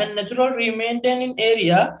area and natural remaintaining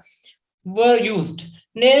area were used,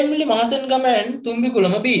 namely Mahasengama and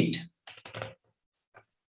Tumbikulama beat.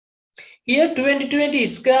 Here, 2020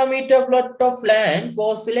 square meter plot of land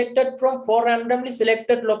was selected from 4 randomly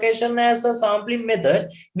selected locations as a sampling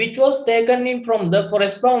method, which was taken in from the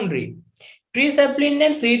forest boundary. Tree sapling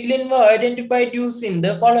and seedling were identified using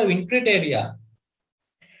the following criteria.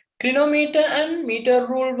 Clinometer and meter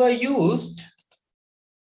rule were used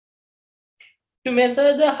to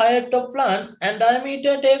measure the height of plants, and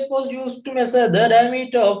diameter tape was used to measure the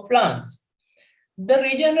diameter of plants. The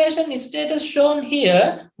regeneration status shown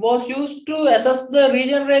here was used to assess the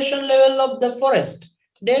regeneration level of the forest.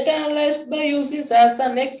 Data analyzed by using SAS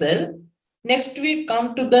and Excel. Next, we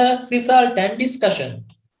come to the result and discussion.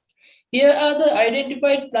 Here are the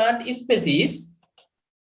identified plant species.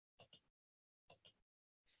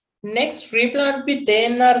 Next, replant with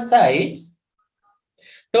ANR sites.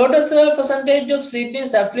 Total soil percentage of seedling,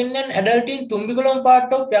 sapling and adult in Tumbikulam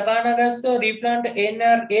part of Yakanagasto replant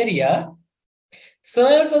ANR area.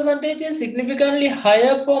 Soil percentage is significantly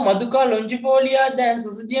higher for Maduka longifolia than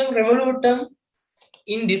Syzygium revolutum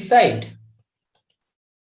in this site.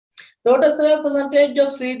 Total soil percentage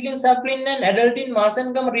of seedling, sapling and adult in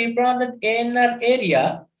Masangam replanted ANR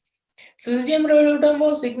area. Syzygium revolutum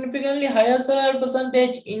was significantly higher soil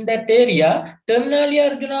percentage in that area.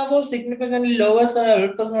 Terminalia arjuna was significantly lower soil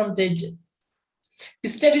percentage.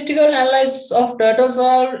 Statistical analysis of total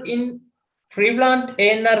soil in replant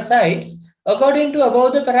ANR sites. According to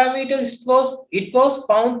above the parameters, it was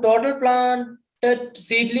found total planted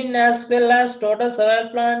seedling as well as total soil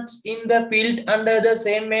plants in the field under the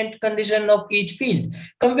same main condition of each field.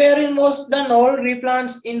 Comparing most than all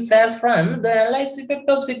replants in SAS front, the analyzed effect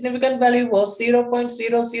of significant value was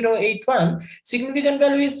 0.0081. Significant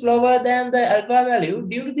value is lower than the alpha value.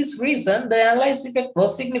 Due to this reason, the analyzed effect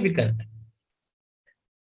was significant.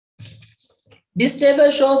 This table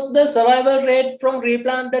shows the survival rate from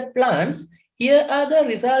replanted plants. Here are the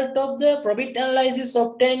results of the probit analysis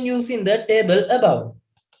obtained using the table above.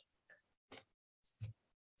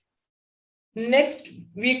 Next,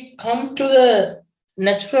 we come to the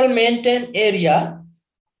natural maintained area.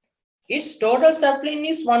 Its total sapling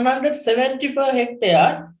is 170 per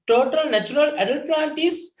hectare. Total natural adult plant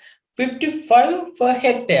is 55 per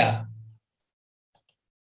hectare.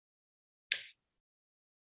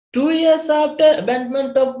 2 years after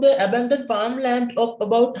abandonment of the abandoned farmland of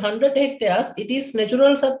about 100 hectares, its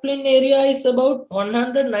natural sapling area is about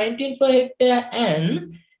 119 per hectare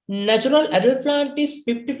and natural adult plant is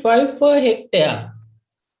 55 per hectare.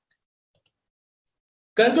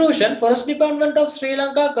 Conclusion: Forest Department of Sri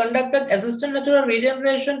Lanka conducted assisted natural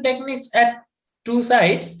regeneration techniques at 2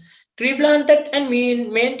 sites. Tree planted and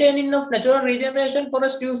maintaining of natural regeneration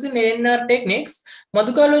forest using ANR techniques.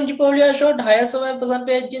 Maduka longifolia showed higher survival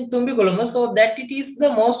percentage in Tumbikulama, so that it is the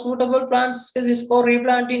most suitable plant species for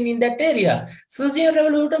replanting in that area. Syzygium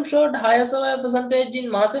revolutum showed higher survival percentage in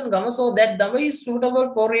Masangama, so that Damba is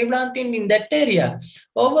suitable for replanting in that area.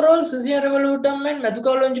 Overall, Syzygium revolutum and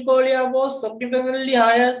Maduka longifolia was significantly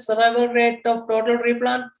higher survival rate of total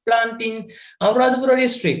replant in Anuradhapura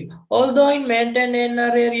district. Although in maintained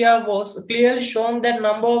ANR area was clearly shown that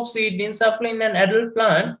number of seedling, sapling and adult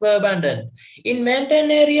plant were abandoned. In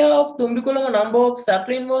maintained area of Tumbikulama, number of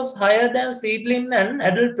sapling was higher than seedling and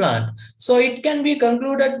adult plant. So it can be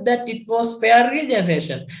concluded that it was fair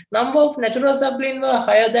regeneration. Number of natural sapling were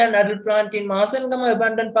higher than adult plant in Masangama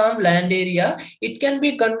abandoned farmland area. It can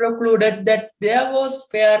be concluded that there was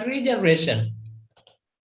fair regeneration.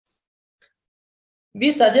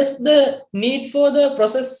 We suggest the need for the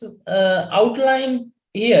process outline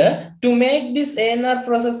here to make this ANR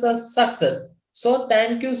process a success. So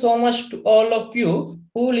thank you so much to all of you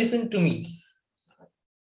who listened to me.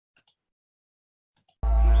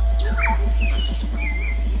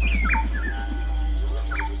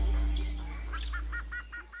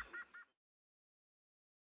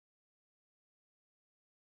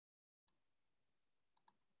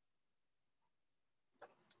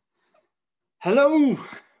 Hello,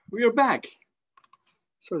 we are back.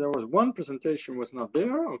 So there was one presentation was not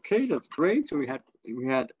there. Okay, that's great. So we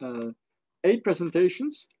had 8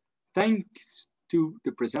 presentations. Thanks to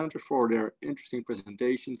the presenters for their interesting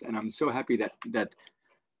presentations, and I'm so happy that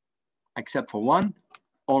except for one,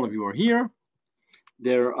 all of you are here.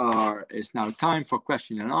 There is now time for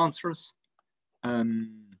questions and answers.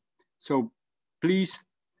 So please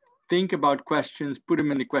think about questions, put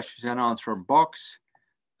them in the questions and answer box.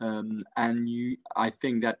 I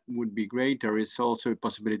think that would be great. There is also a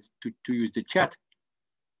possibility to use the chat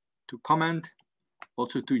to comment,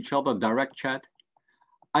 also to each other, direct chat.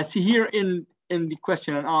 I see here in the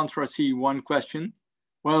question and answer, I see one question.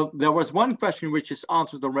 Well, there was one question which is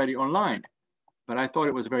answered already online, but I thought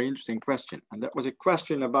it was a very interesting question. And that was a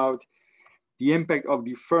question about the impact of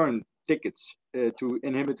the fern thickets to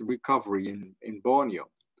inhibit recovery in Borneo.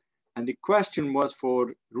 And the question was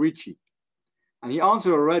for Richie. And he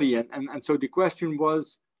answered already, and so the question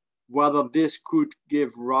was whether this could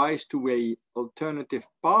give rise to an alternative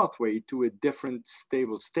pathway to a different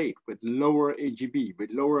stable state with lower AGB, with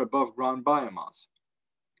lower above ground biomass.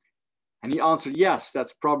 And he answered, yes,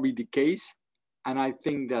 that's probably the case. And I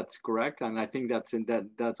think that's correct. And I think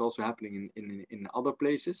that's also happening in other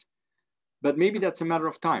places. but maybe that's a matter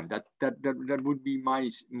of time. That would be my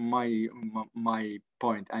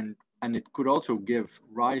point, and it could also give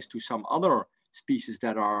rise to some other species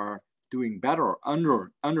that are doing better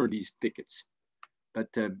under these thickets.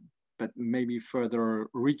 But maybe further,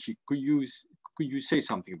 Richie, could you say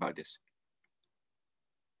something about this?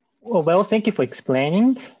 Well, thank you for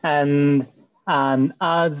explaining. And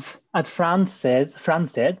as Franz said,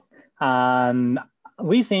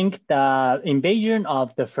 we think the invasion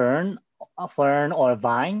of the fern or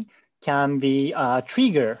vine can be a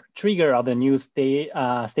trigger of the new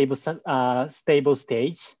stable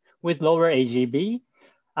stage with lower AGB,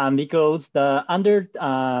 because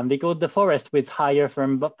the forest with higher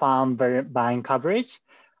fern vine coverage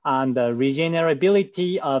and the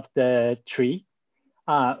regenerability of the tree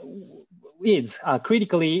is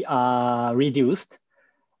critically reduced.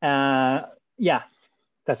 Yeah,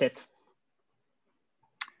 that's it.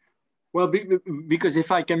 Well, because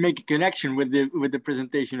if I can make a connection with the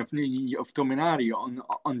presentation of Tominari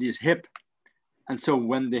on this hip, and so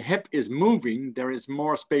when the hip is moving, there is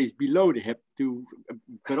more space below the hip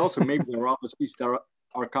but also maybe there are other species that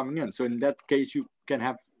are coming in. So in that case, you can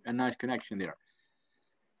have a nice connection there.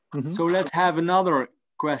 Mm-hmm. So let's have another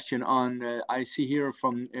question on, I see here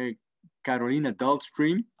from Carolina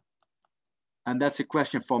Duldstream. And that's a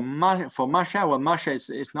question for Masha. Well, Masha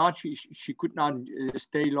is not, she could not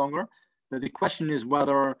stay longer. But the question is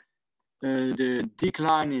whether the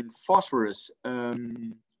decline in phosphorus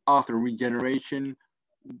after regeneration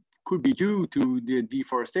could be due to the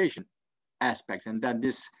deforestation aspects, and that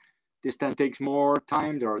this then takes more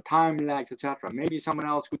time, there are time lags, etc. Maybe someone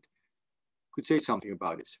else could say something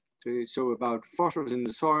about this. So about phosphorus in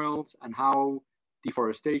the soils and how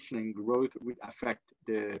deforestation and growth would affect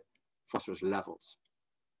the phosphorus levels.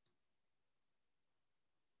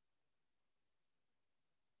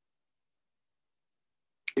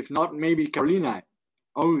 If not, maybe Carolina.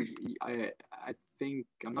 Oh, I think,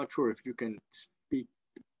 I'm not sure if you can speak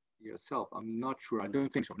yourself. I'm not sure. I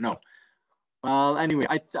don't think so. No. Well, anyway,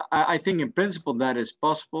 I think in principle that is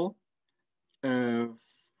possible.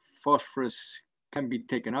 Phosphorus can be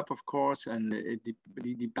taken up, of course, and it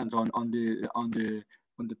depends on the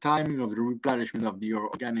timing of the replenishment of the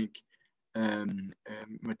organic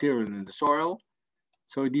material in the soil.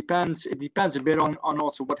 So it depends a bit on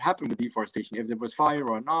also what happened with deforestation, if there was fire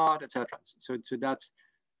or not, etc. So that's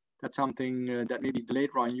something that maybe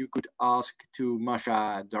later on you could ask to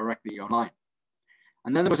Masha directly online.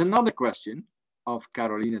 And then there was another question of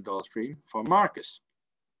Carolina Dahlstream for Marcus.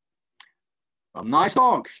 Well, nice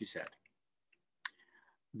talk, she said.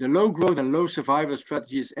 The low growth and low survival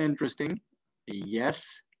strategy is interesting.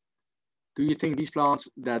 Yes. Do you think these plants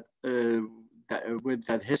that with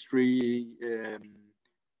that history?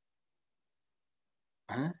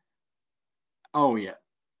 Oh yeah.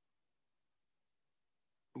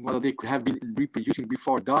 Well, they could have been reproducing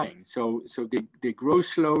before dying. So they grow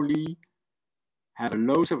slowly, have a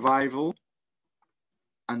low survival,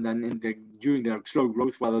 and then during their slow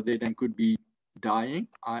growth, whether they then could be dying.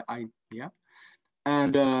 Yeah.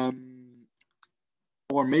 And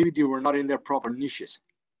or maybe they were not in their proper niches,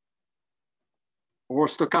 or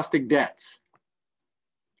stochastic deaths.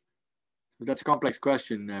 So that's a complex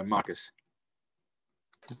question, Marcus.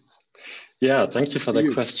 Yeah, thank you for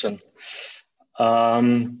the question.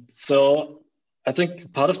 So I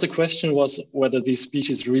think part of the question was whether these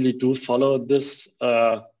species really do follow this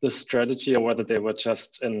this strategy, or whether they were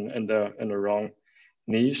just in the wrong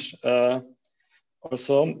niche or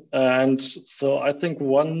so. And so I think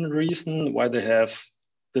one reason why they have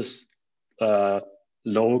this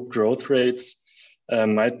low growth rates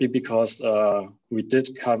might be because we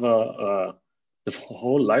did cover the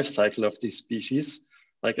whole life cycle of these species.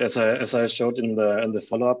 Like as I showed in the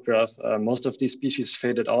follow-up graph, most of these species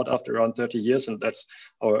faded out after around 30 years, and that's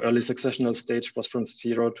our early successional stage was from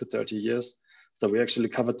 0 to 30 years. So we actually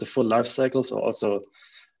covered the full life cycle. So also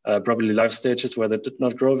probably life stages where they did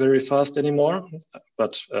not grow very fast anymore,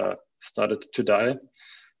 but started to die.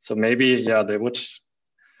 So maybe, yeah, they would,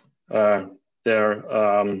 their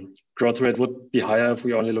growth rate would be higher if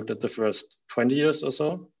we only looked at the first 20 years or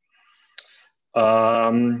so.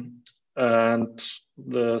 And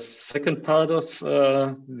the second part of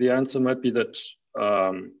the answer might be that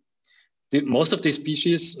most of these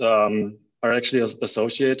species are actually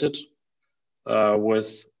associated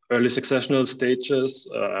with early successional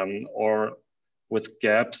stages or with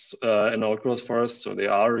gaps in outgrowth forests. So they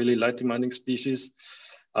are really light demanding species.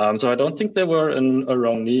 So I don't think they were in a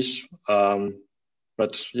wrong niche,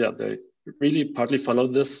 but yeah, they really partly follow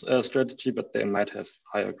this strategy, but they might have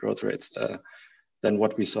higher growth rates than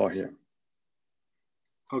what we saw here.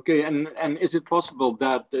 Okay, and is it possible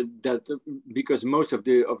that because most of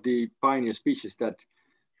the pioneer species that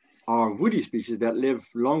are woody species that live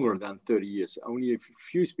longer than 30 years, only a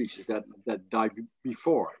few species that die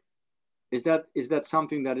before, is that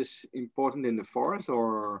something that is important in the forest,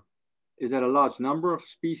 or is that a large number of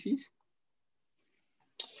species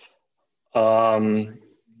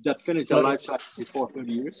that finish their life cycle before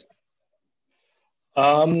 30 years?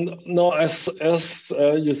 No, as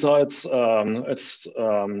you saw, it's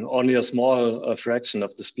only a small fraction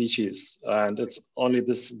of the species, and it's only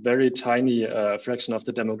this very tiny fraction of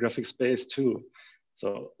the demographic space too.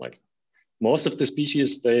 So, like most of the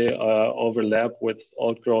species, they overlap with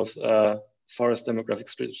old growth forest demographic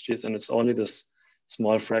species, and it's only this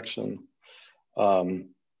small fraction,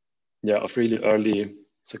 yeah, of really early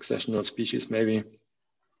successional species, maybe.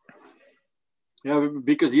 Yeah,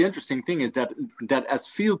 because the interesting thing is that as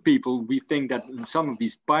field people, we think that some of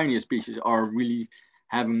these pioneer species are really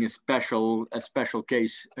having a special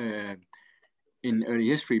case in early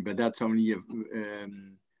history, but that's only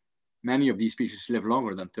many of these species live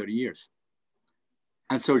longer than 30 years,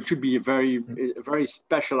 and so it should be a very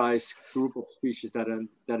specialized group of species that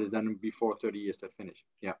is done before 30 years that finish.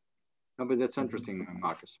 Yeah, no, but that's interesting,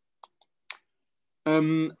 Marcus.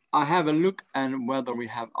 I have a look and whether we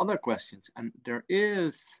have other questions, and there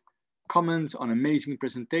is comments on amazing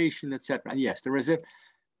presentation, etc. Yes, there is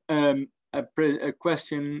a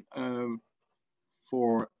question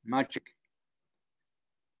for Magic.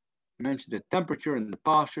 You mentioned the temperature in the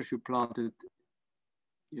pastures you planted.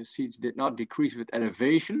 Your seeds did not decrease with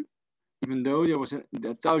elevation, even though there was a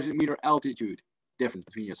 1,000-meter altitude difference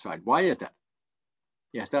between your site. Why is that?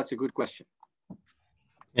 Yes, that's a good question.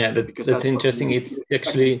 Yeah, that's interesting. It's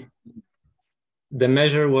actually, the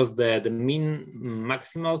measure was the mean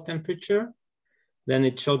maximal temperature. Then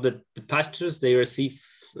it showed that the pastures, they receive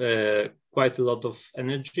quite a lot of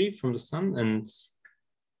energy from the sun, and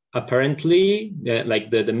apparently, like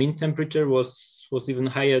the mean temperature was even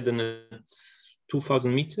higher than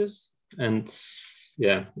 2,000 meters, and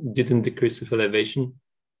yeah, didn't decrease with elevation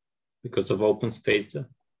because of open space.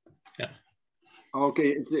 Yeah.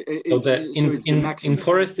 Okay, in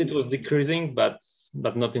forest it was decreasing, but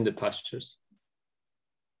not in the pastures.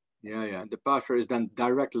 Yeah. The pasture is then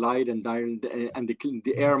direct light, and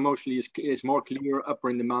the air mostly is more clear upper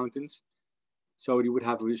in the mountains, so it would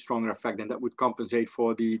have a stronger effect, and that would compensate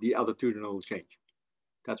for the altitudinal change.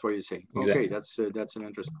 That's what you're saying. Exactly. Okay, that's an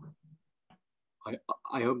interesting.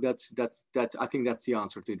 I hope that's I think that's the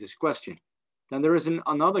answer to this question. Then there is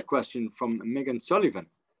another question from Megan Sullivan.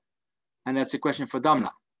 And that's a question for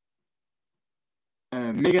Damla.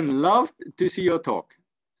 Megan, loved to see your talk.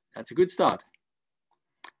 That's a good start.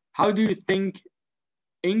 How do you think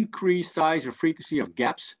increased size or frequency of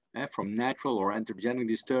gaps from natural or anthropogenic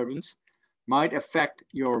disturbance might affect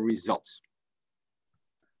your results?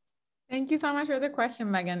 Thank you so much for the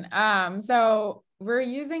question, Megan. So we're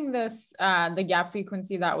using this, the gap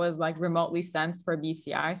frequency that was like remotely sensed for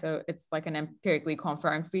BCI. So it's like an empirically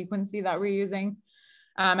confirmed frequency that we're using.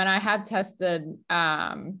 And I had tested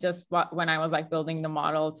just when I was like building the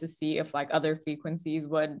model to see if like other frequencies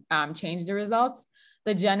would change the results.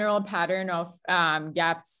 The general pattern of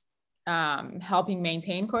gaps helping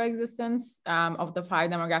maintain coexistence of the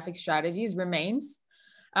 5 demographic strategies remains.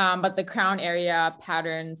 But the crown area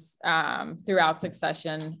patterns throughout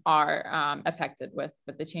succession are affected with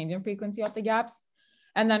the change in frequency of the gaps.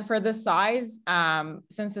 And then for the size,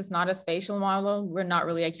 since it's not a spatial model, we're not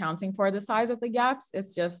really accounting for the size of the gaps.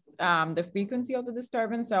 It's just the frequency of the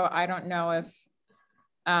disturbance. So I don't know if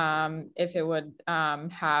it would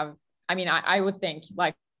have, I mean, I would think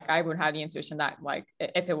like I would have the intuition that like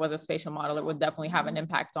if it was a spatial model, it would definitely have an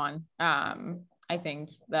impact on, I think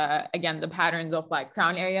the patterns of like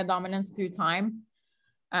crown area dominance through time.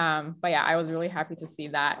 But yeah, I was really happy to see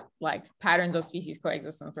that like patterns of species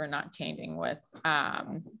coexistence were not changing with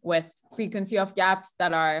frequency of gaps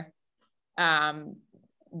that are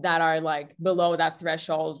like below that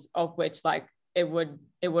threshold of which like it would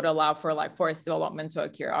allow for like forest development to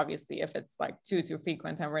occur. Obviously, if it's like too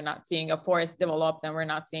frequent and we're not seeing a forest develop, then we're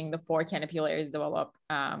not seeing the 4 canopy layers develop.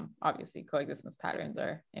 Obviously, coexistence patterns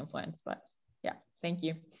are influenced, but yeah, thank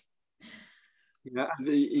you. Yeah,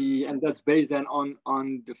 and that's based then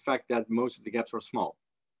on the fact that most of the gaps are small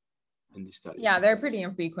in this study. Yeah, they're pretty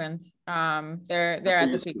infrequent. They're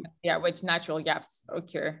at the frequency at which natural gaps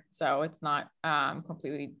occur, so it's not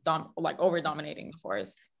completely over dominating the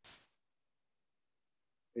forest.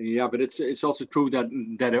 Yeah, but it's also true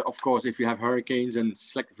that of course if you have hurricanes and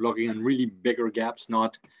selective logging and really bigger gaps,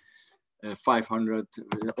 not 500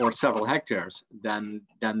 or several hectares, then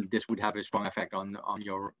this would have a strong effect on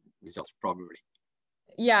your results probably.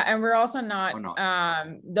 Yeah, and we're also not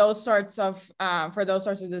those sorts of for those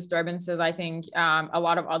sorts of disturbances. I think a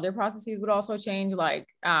lot of other processes would also change, like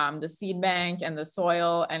the seed bank and the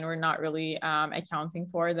soil, and we're not really accounting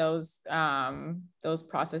for those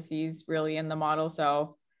processes really in the model.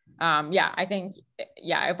 So yeah, I think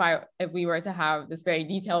if we were to have this very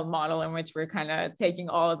detailed model in which we're kind of taking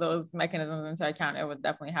all of those mechanisms into account, it would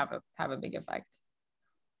definitely have a big effect.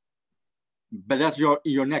 But that's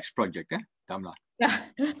your next project, Tamla? Yeah,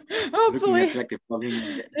 hopefully.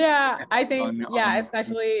 Yeah, I think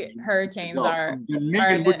especially hurricanes are.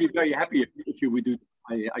 Megan would be very happy if you would do.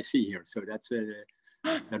 I see here, so that's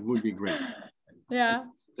that would be great. Yeah,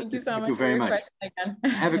 thank you so much. Thank you very much. Again. I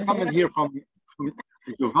have a comment here from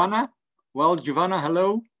Giovanna. Well, Giovanna,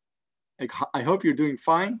 hello. I hope you're doing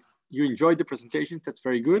fine. You enjoyed the presentation. That's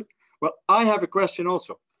very good. Well, I have a question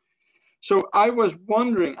also. So I was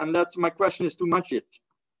wondering, and that's my question is to Majid.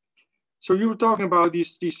 So you were talking about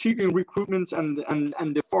these seedling recruitments and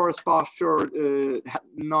the forest pasture had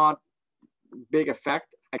not big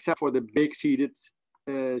effect except for the big seeded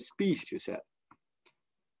species, you said.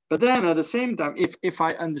 But then at the same time, if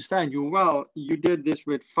I understand you well, you did this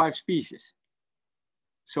with 5 species.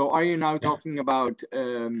 So are you now talking about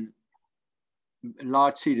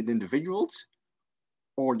large seeded individuals,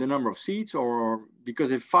 or the number of seeds, or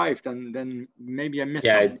because if 5, then maybe I missed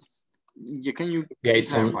something.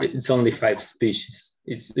 It's only 5 species.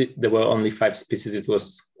 There were only 5 species. It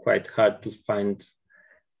was quite hard to find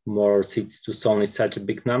more seeds to sown in such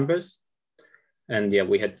big numbers. And yeah,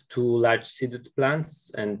 we had 2 large seeded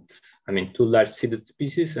plants, and 2 large seeded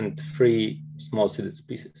species and 3 small seeded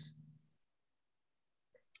species.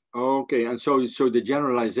 Okay, and so the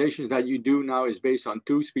generalizations that you do now is based on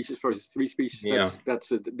 2 species versus 3 species. Yeah. That's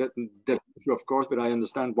true, of course, but I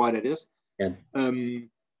understand why that is. Yeah.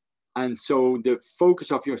 And so the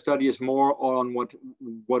focus of your study is more on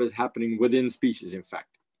what is happening within species, in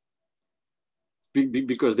fact,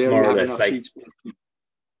 because there you have enough seeds.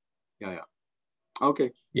 Yeah.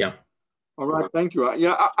 Okay. Yeah. All right. Thank you.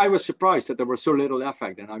 Yeah, I was surprised that there was so little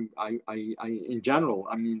effect, and I in general,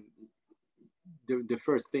 I mean, the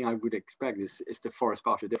first thing I would expect is the forest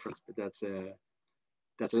pasture difference, but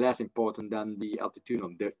that's less important than the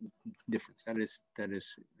altitudinal difference. That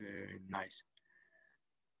is nice.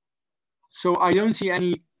 So I don't see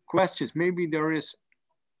any questions. Maybe there is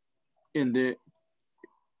in the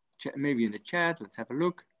chat, maybe in the chat. Let's have a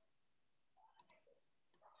look.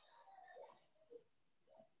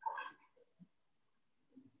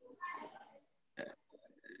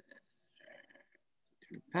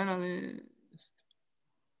 Panelists.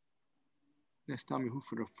 Let's tell me who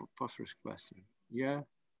for the phosphorus question. Yeah.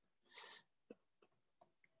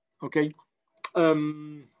 Okay.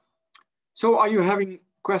 So are you having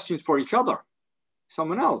questions for each other?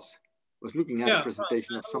 Someone else was looking at a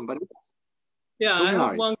presentation of somebody else. Yeah, I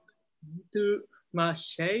have one to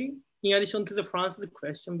Marche, in addition to the France's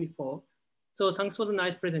question before. So thanks for the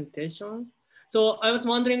nice presentation. So I was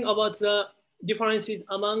wondering about the differences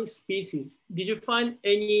among species. Did you find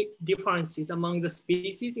any differences among the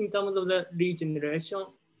species in terms of the regeneration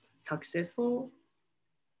successful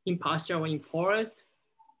in pasture or in forest?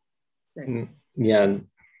 Thanks. Yeah,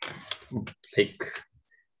 like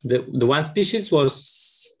the one species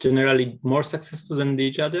was generally more successful than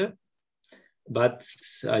each other, but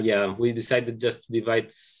yeah, we decided just to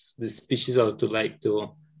divide the species or to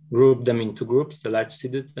group them into groups, the large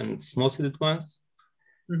seeded and small seeded ones,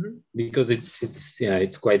 because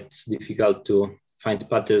it's quite difficult to find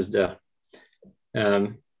patterns there.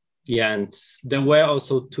 Yeah, and there were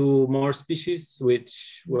also 2 more species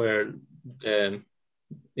which were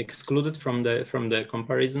excluded from the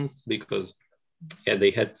comparisons because they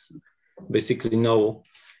had basically no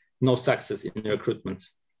success in recruitment.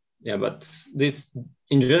 Yeah, but this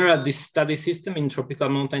in general, this study system in tropical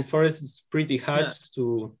mountain forests is pretty hard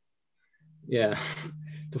to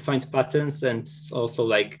find patterns, and also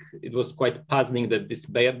like it was quite puzzling that these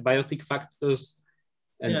biotic factors,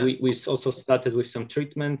 and we also started with some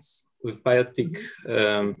treatments with biotic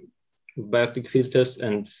filters,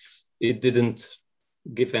 and it didn't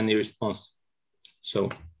give any response. So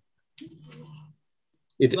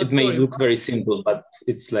it may look very simple, but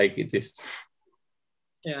it's like it is.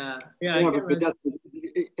 Yeah, but that,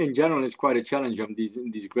 in general, it's quite a challenge on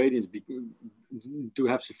these gradients to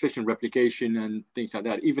have sufficient replication and things like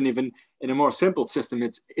that. Even in a more simple system,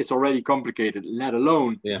 it's already complicated. Let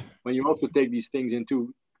alone when you also take these things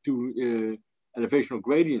into elevational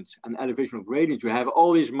gradients. And elevational gradients, you have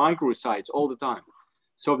all these microsites all the time.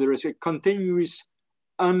 So there is a continuous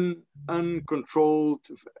uncontrolled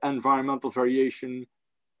environmental variation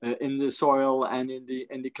in the soil and in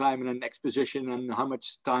the climate and exposition and how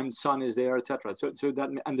much time sun is there, etc. So that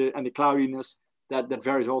and the cloudiness that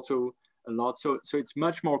varies also a lot. So it's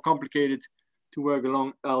much more complicated to work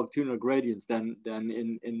along altitudinal gradients than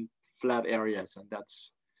in flat areas, and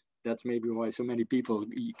that's maybe why so many people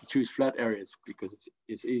choose flat areas, because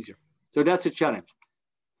it's easier. So that's a challenge.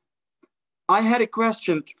 I had a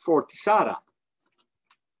question for Tisara.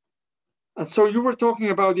 And so you were talking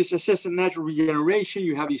about this assisted natural regeneration.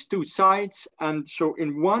 You have these two sites. And so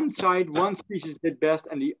in one side, one species did best,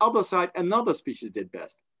 and the other side, another species did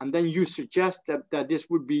best. And then you suggest that this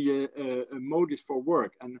would be a motive for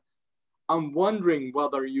work. And I'm wondering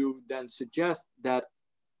whether you then suggest that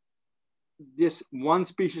this one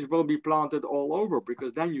species will be planted all over,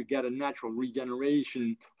 because then you get a natural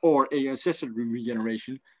regeneration or a assisted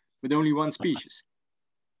regeneration with only one species.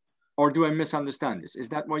 Or do I misunderstand this? Is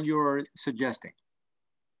that what you're suggesting?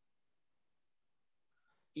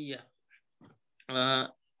 Yeah.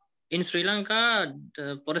 In Sri Lanka,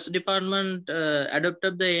 the forest department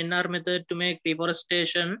adopted the NR method to make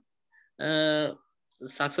reforestation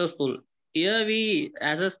successful. Here we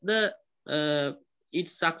assess the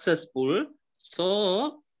it's successful.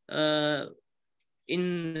 So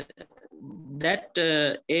in that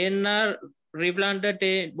ANR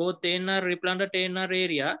replanted both ANR replanted ANR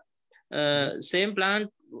area, same plant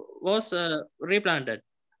was replanted.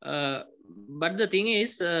 But the thing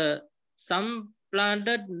is, some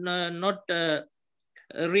planted not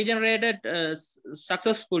regenerated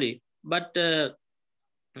successfully, but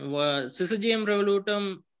Syzygium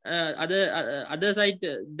revolutum other side,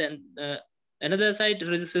 then another side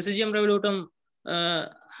Syzygium revolutum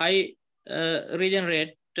high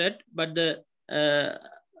regenerated, but the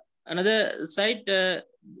another side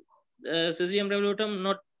Syzygium revolutum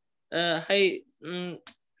not high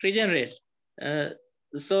regenerate.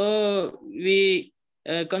 So we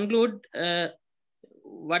conclude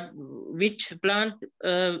which plant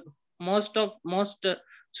most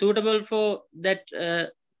suitable for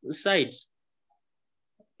that sites.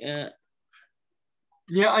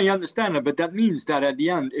 Yeah, I understand it, but that means that at the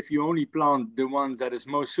end, if you only plant the ones that is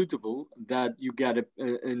most suitable, that you get a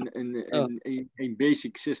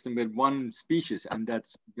basic system with one species, and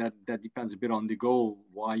that depends a bit on the goal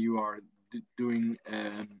why you are doing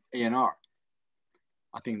ANR.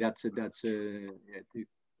 I think that's yeah, to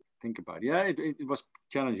think about. Yeah, it was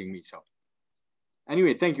challenging me. So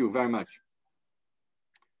anyway, thank you very much.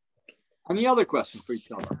 Any other questions for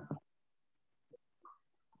each other?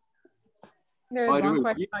 There is one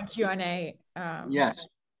question on Q&A. Yes.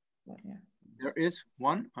 Yeah. There is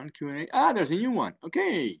one on Q&A. Ah, there's a new one.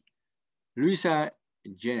 Okay. Luisa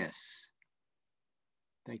Jenes.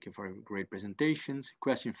 Thank you for great presentations.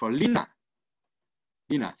 Question for Lina.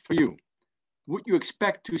 Lina, for you. Would you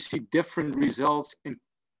expect to see different results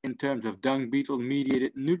in terms of dung beetle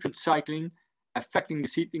mediated nutrient cycling affecting the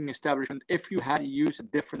seedling establishment if you had used a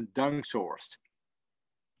different dung source?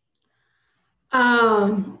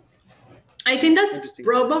 I think that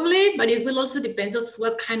probably, but it will also depend on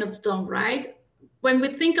what kind of dung, right? When we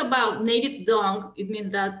think about native dung, it means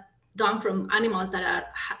that dung from animals that are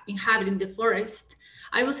inhabiting the forest.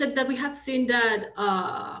 I will say that we have seen that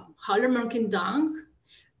howler-monkey dung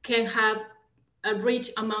can have rich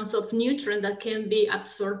amounts of nutrient that can be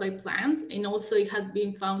absorbed by plants. And also it had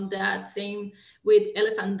been found that same with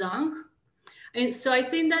elephant dung. And so I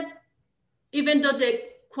think that even though the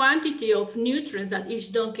quantity of nutrients that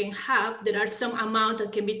each dung can have, there are some amount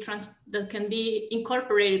that can be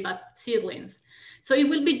incorporated by seedlings. So it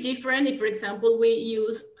will be different if, for example, we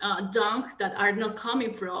use dung that are not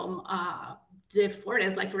coming from the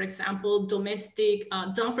forest, like for example, domestic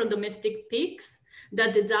dung from domestic pigs,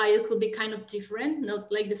 that the diet could be kind of different, not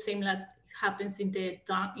like the same that happens in the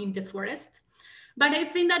forest. But I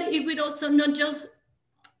think that it would also not just,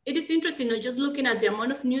 it is interesting not just looking at the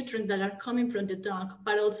amount of nutrients that are coming from the dung,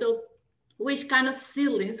 but also which kind of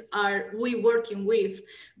seedlings are we working with?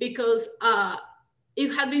 Because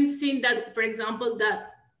it has been seen that, for example,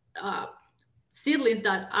 that seedlings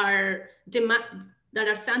that are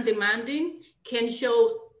sun demanding can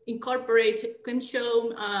show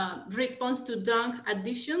response to dung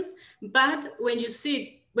additions. But when you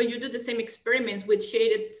do the same experiments with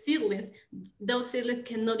shaded seedlings, those seedlings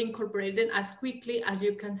cannot incorporate them as quickly as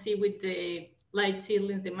you can see with the light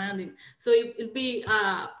seedlings demanding. So it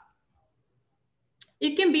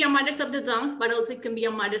can be a matter of the dung, but also it can be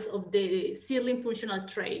a matter of the seedling functional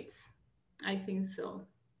traits. I think so.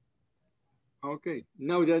 Okay,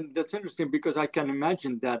 no, that's interesting, because I can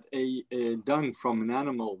imagine that a dung from an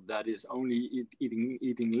animal that is only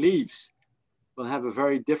eating leaves will have a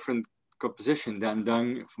very different composition than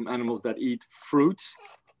dung from animals that eat fruits,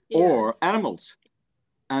 or animals.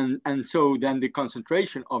 And so then the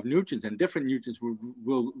concentration of nutrients and different nutrients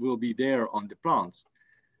will be there on the plants.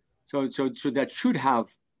 So that should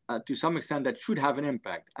have, to some extent, that should have an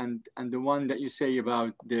impact. And the one that you say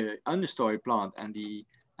about the understory plant and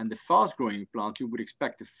the fast-growing plants, you would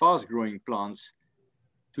expect the fast-growing plants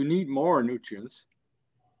to need more nutrients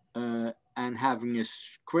and having a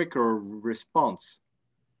quicker response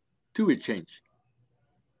to a change.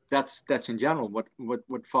 That's in general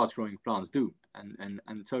what fast-growing plants do, and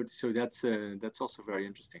so that's also very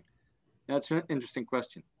interesting. That's an interesting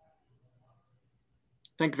question.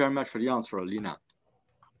 Thank you very much for the answer, Lina.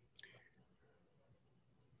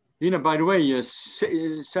 Lina, by the way,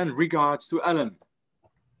 send regards to Ellen.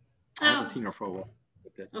 I haven't seen her for a while.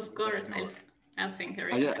 Of course, I'll send her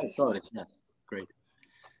regards. I saw it. Yes, great.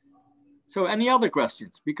 So any other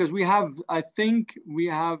questions? Because we have, I think we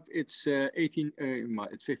have, it's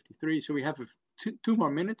 53, so we have two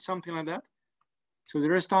more minutes, something like that. So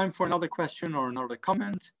there is time for another question or another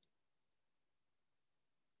comment.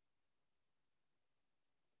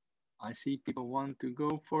 I see people want to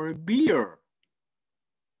go for a beer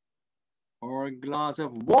or a glass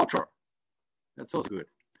of water. That's also good.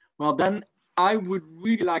 Well, then I would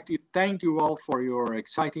really like to thank you all for your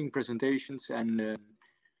exciting presentations and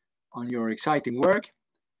on your exciting work.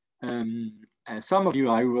 Some of you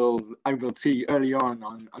I will see early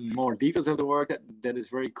on more details of the work. That is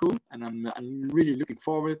very cool, and I'm really looking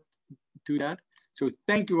forward to that. So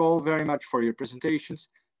thank you all very much for your presentations.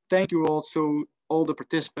 Thank you also all the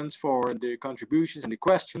participants for the contributions and the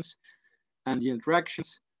questions and the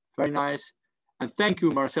interactions. Very nice. And thank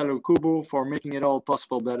you, Marcelo Kubo, for making it all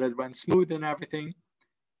possible, that it went smooth and everything.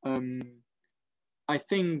 I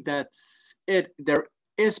think that's it. There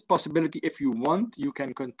is possibility, if you want, you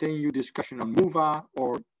can continue discussion on MOVA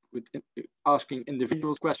or with asking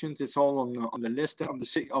individual questions. It's all on the list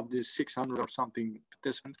of the 600 or something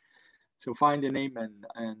participants. So find a name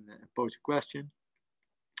and pose a question.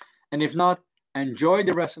 And if not, enjoy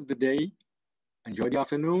the rest of the day. Enjoy the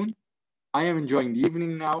afternoon. I am enjoying the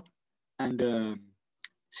evening now. And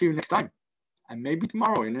see you next time. And maybe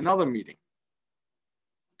tomorrow in another meeting.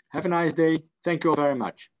 Have a nice day. Thank you all very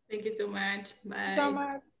much. Thank you so much. Bye. Thank you so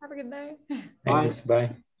much. Have a good day. Bye.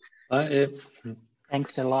 Bye. Bye.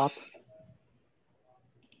 Thanks a lot.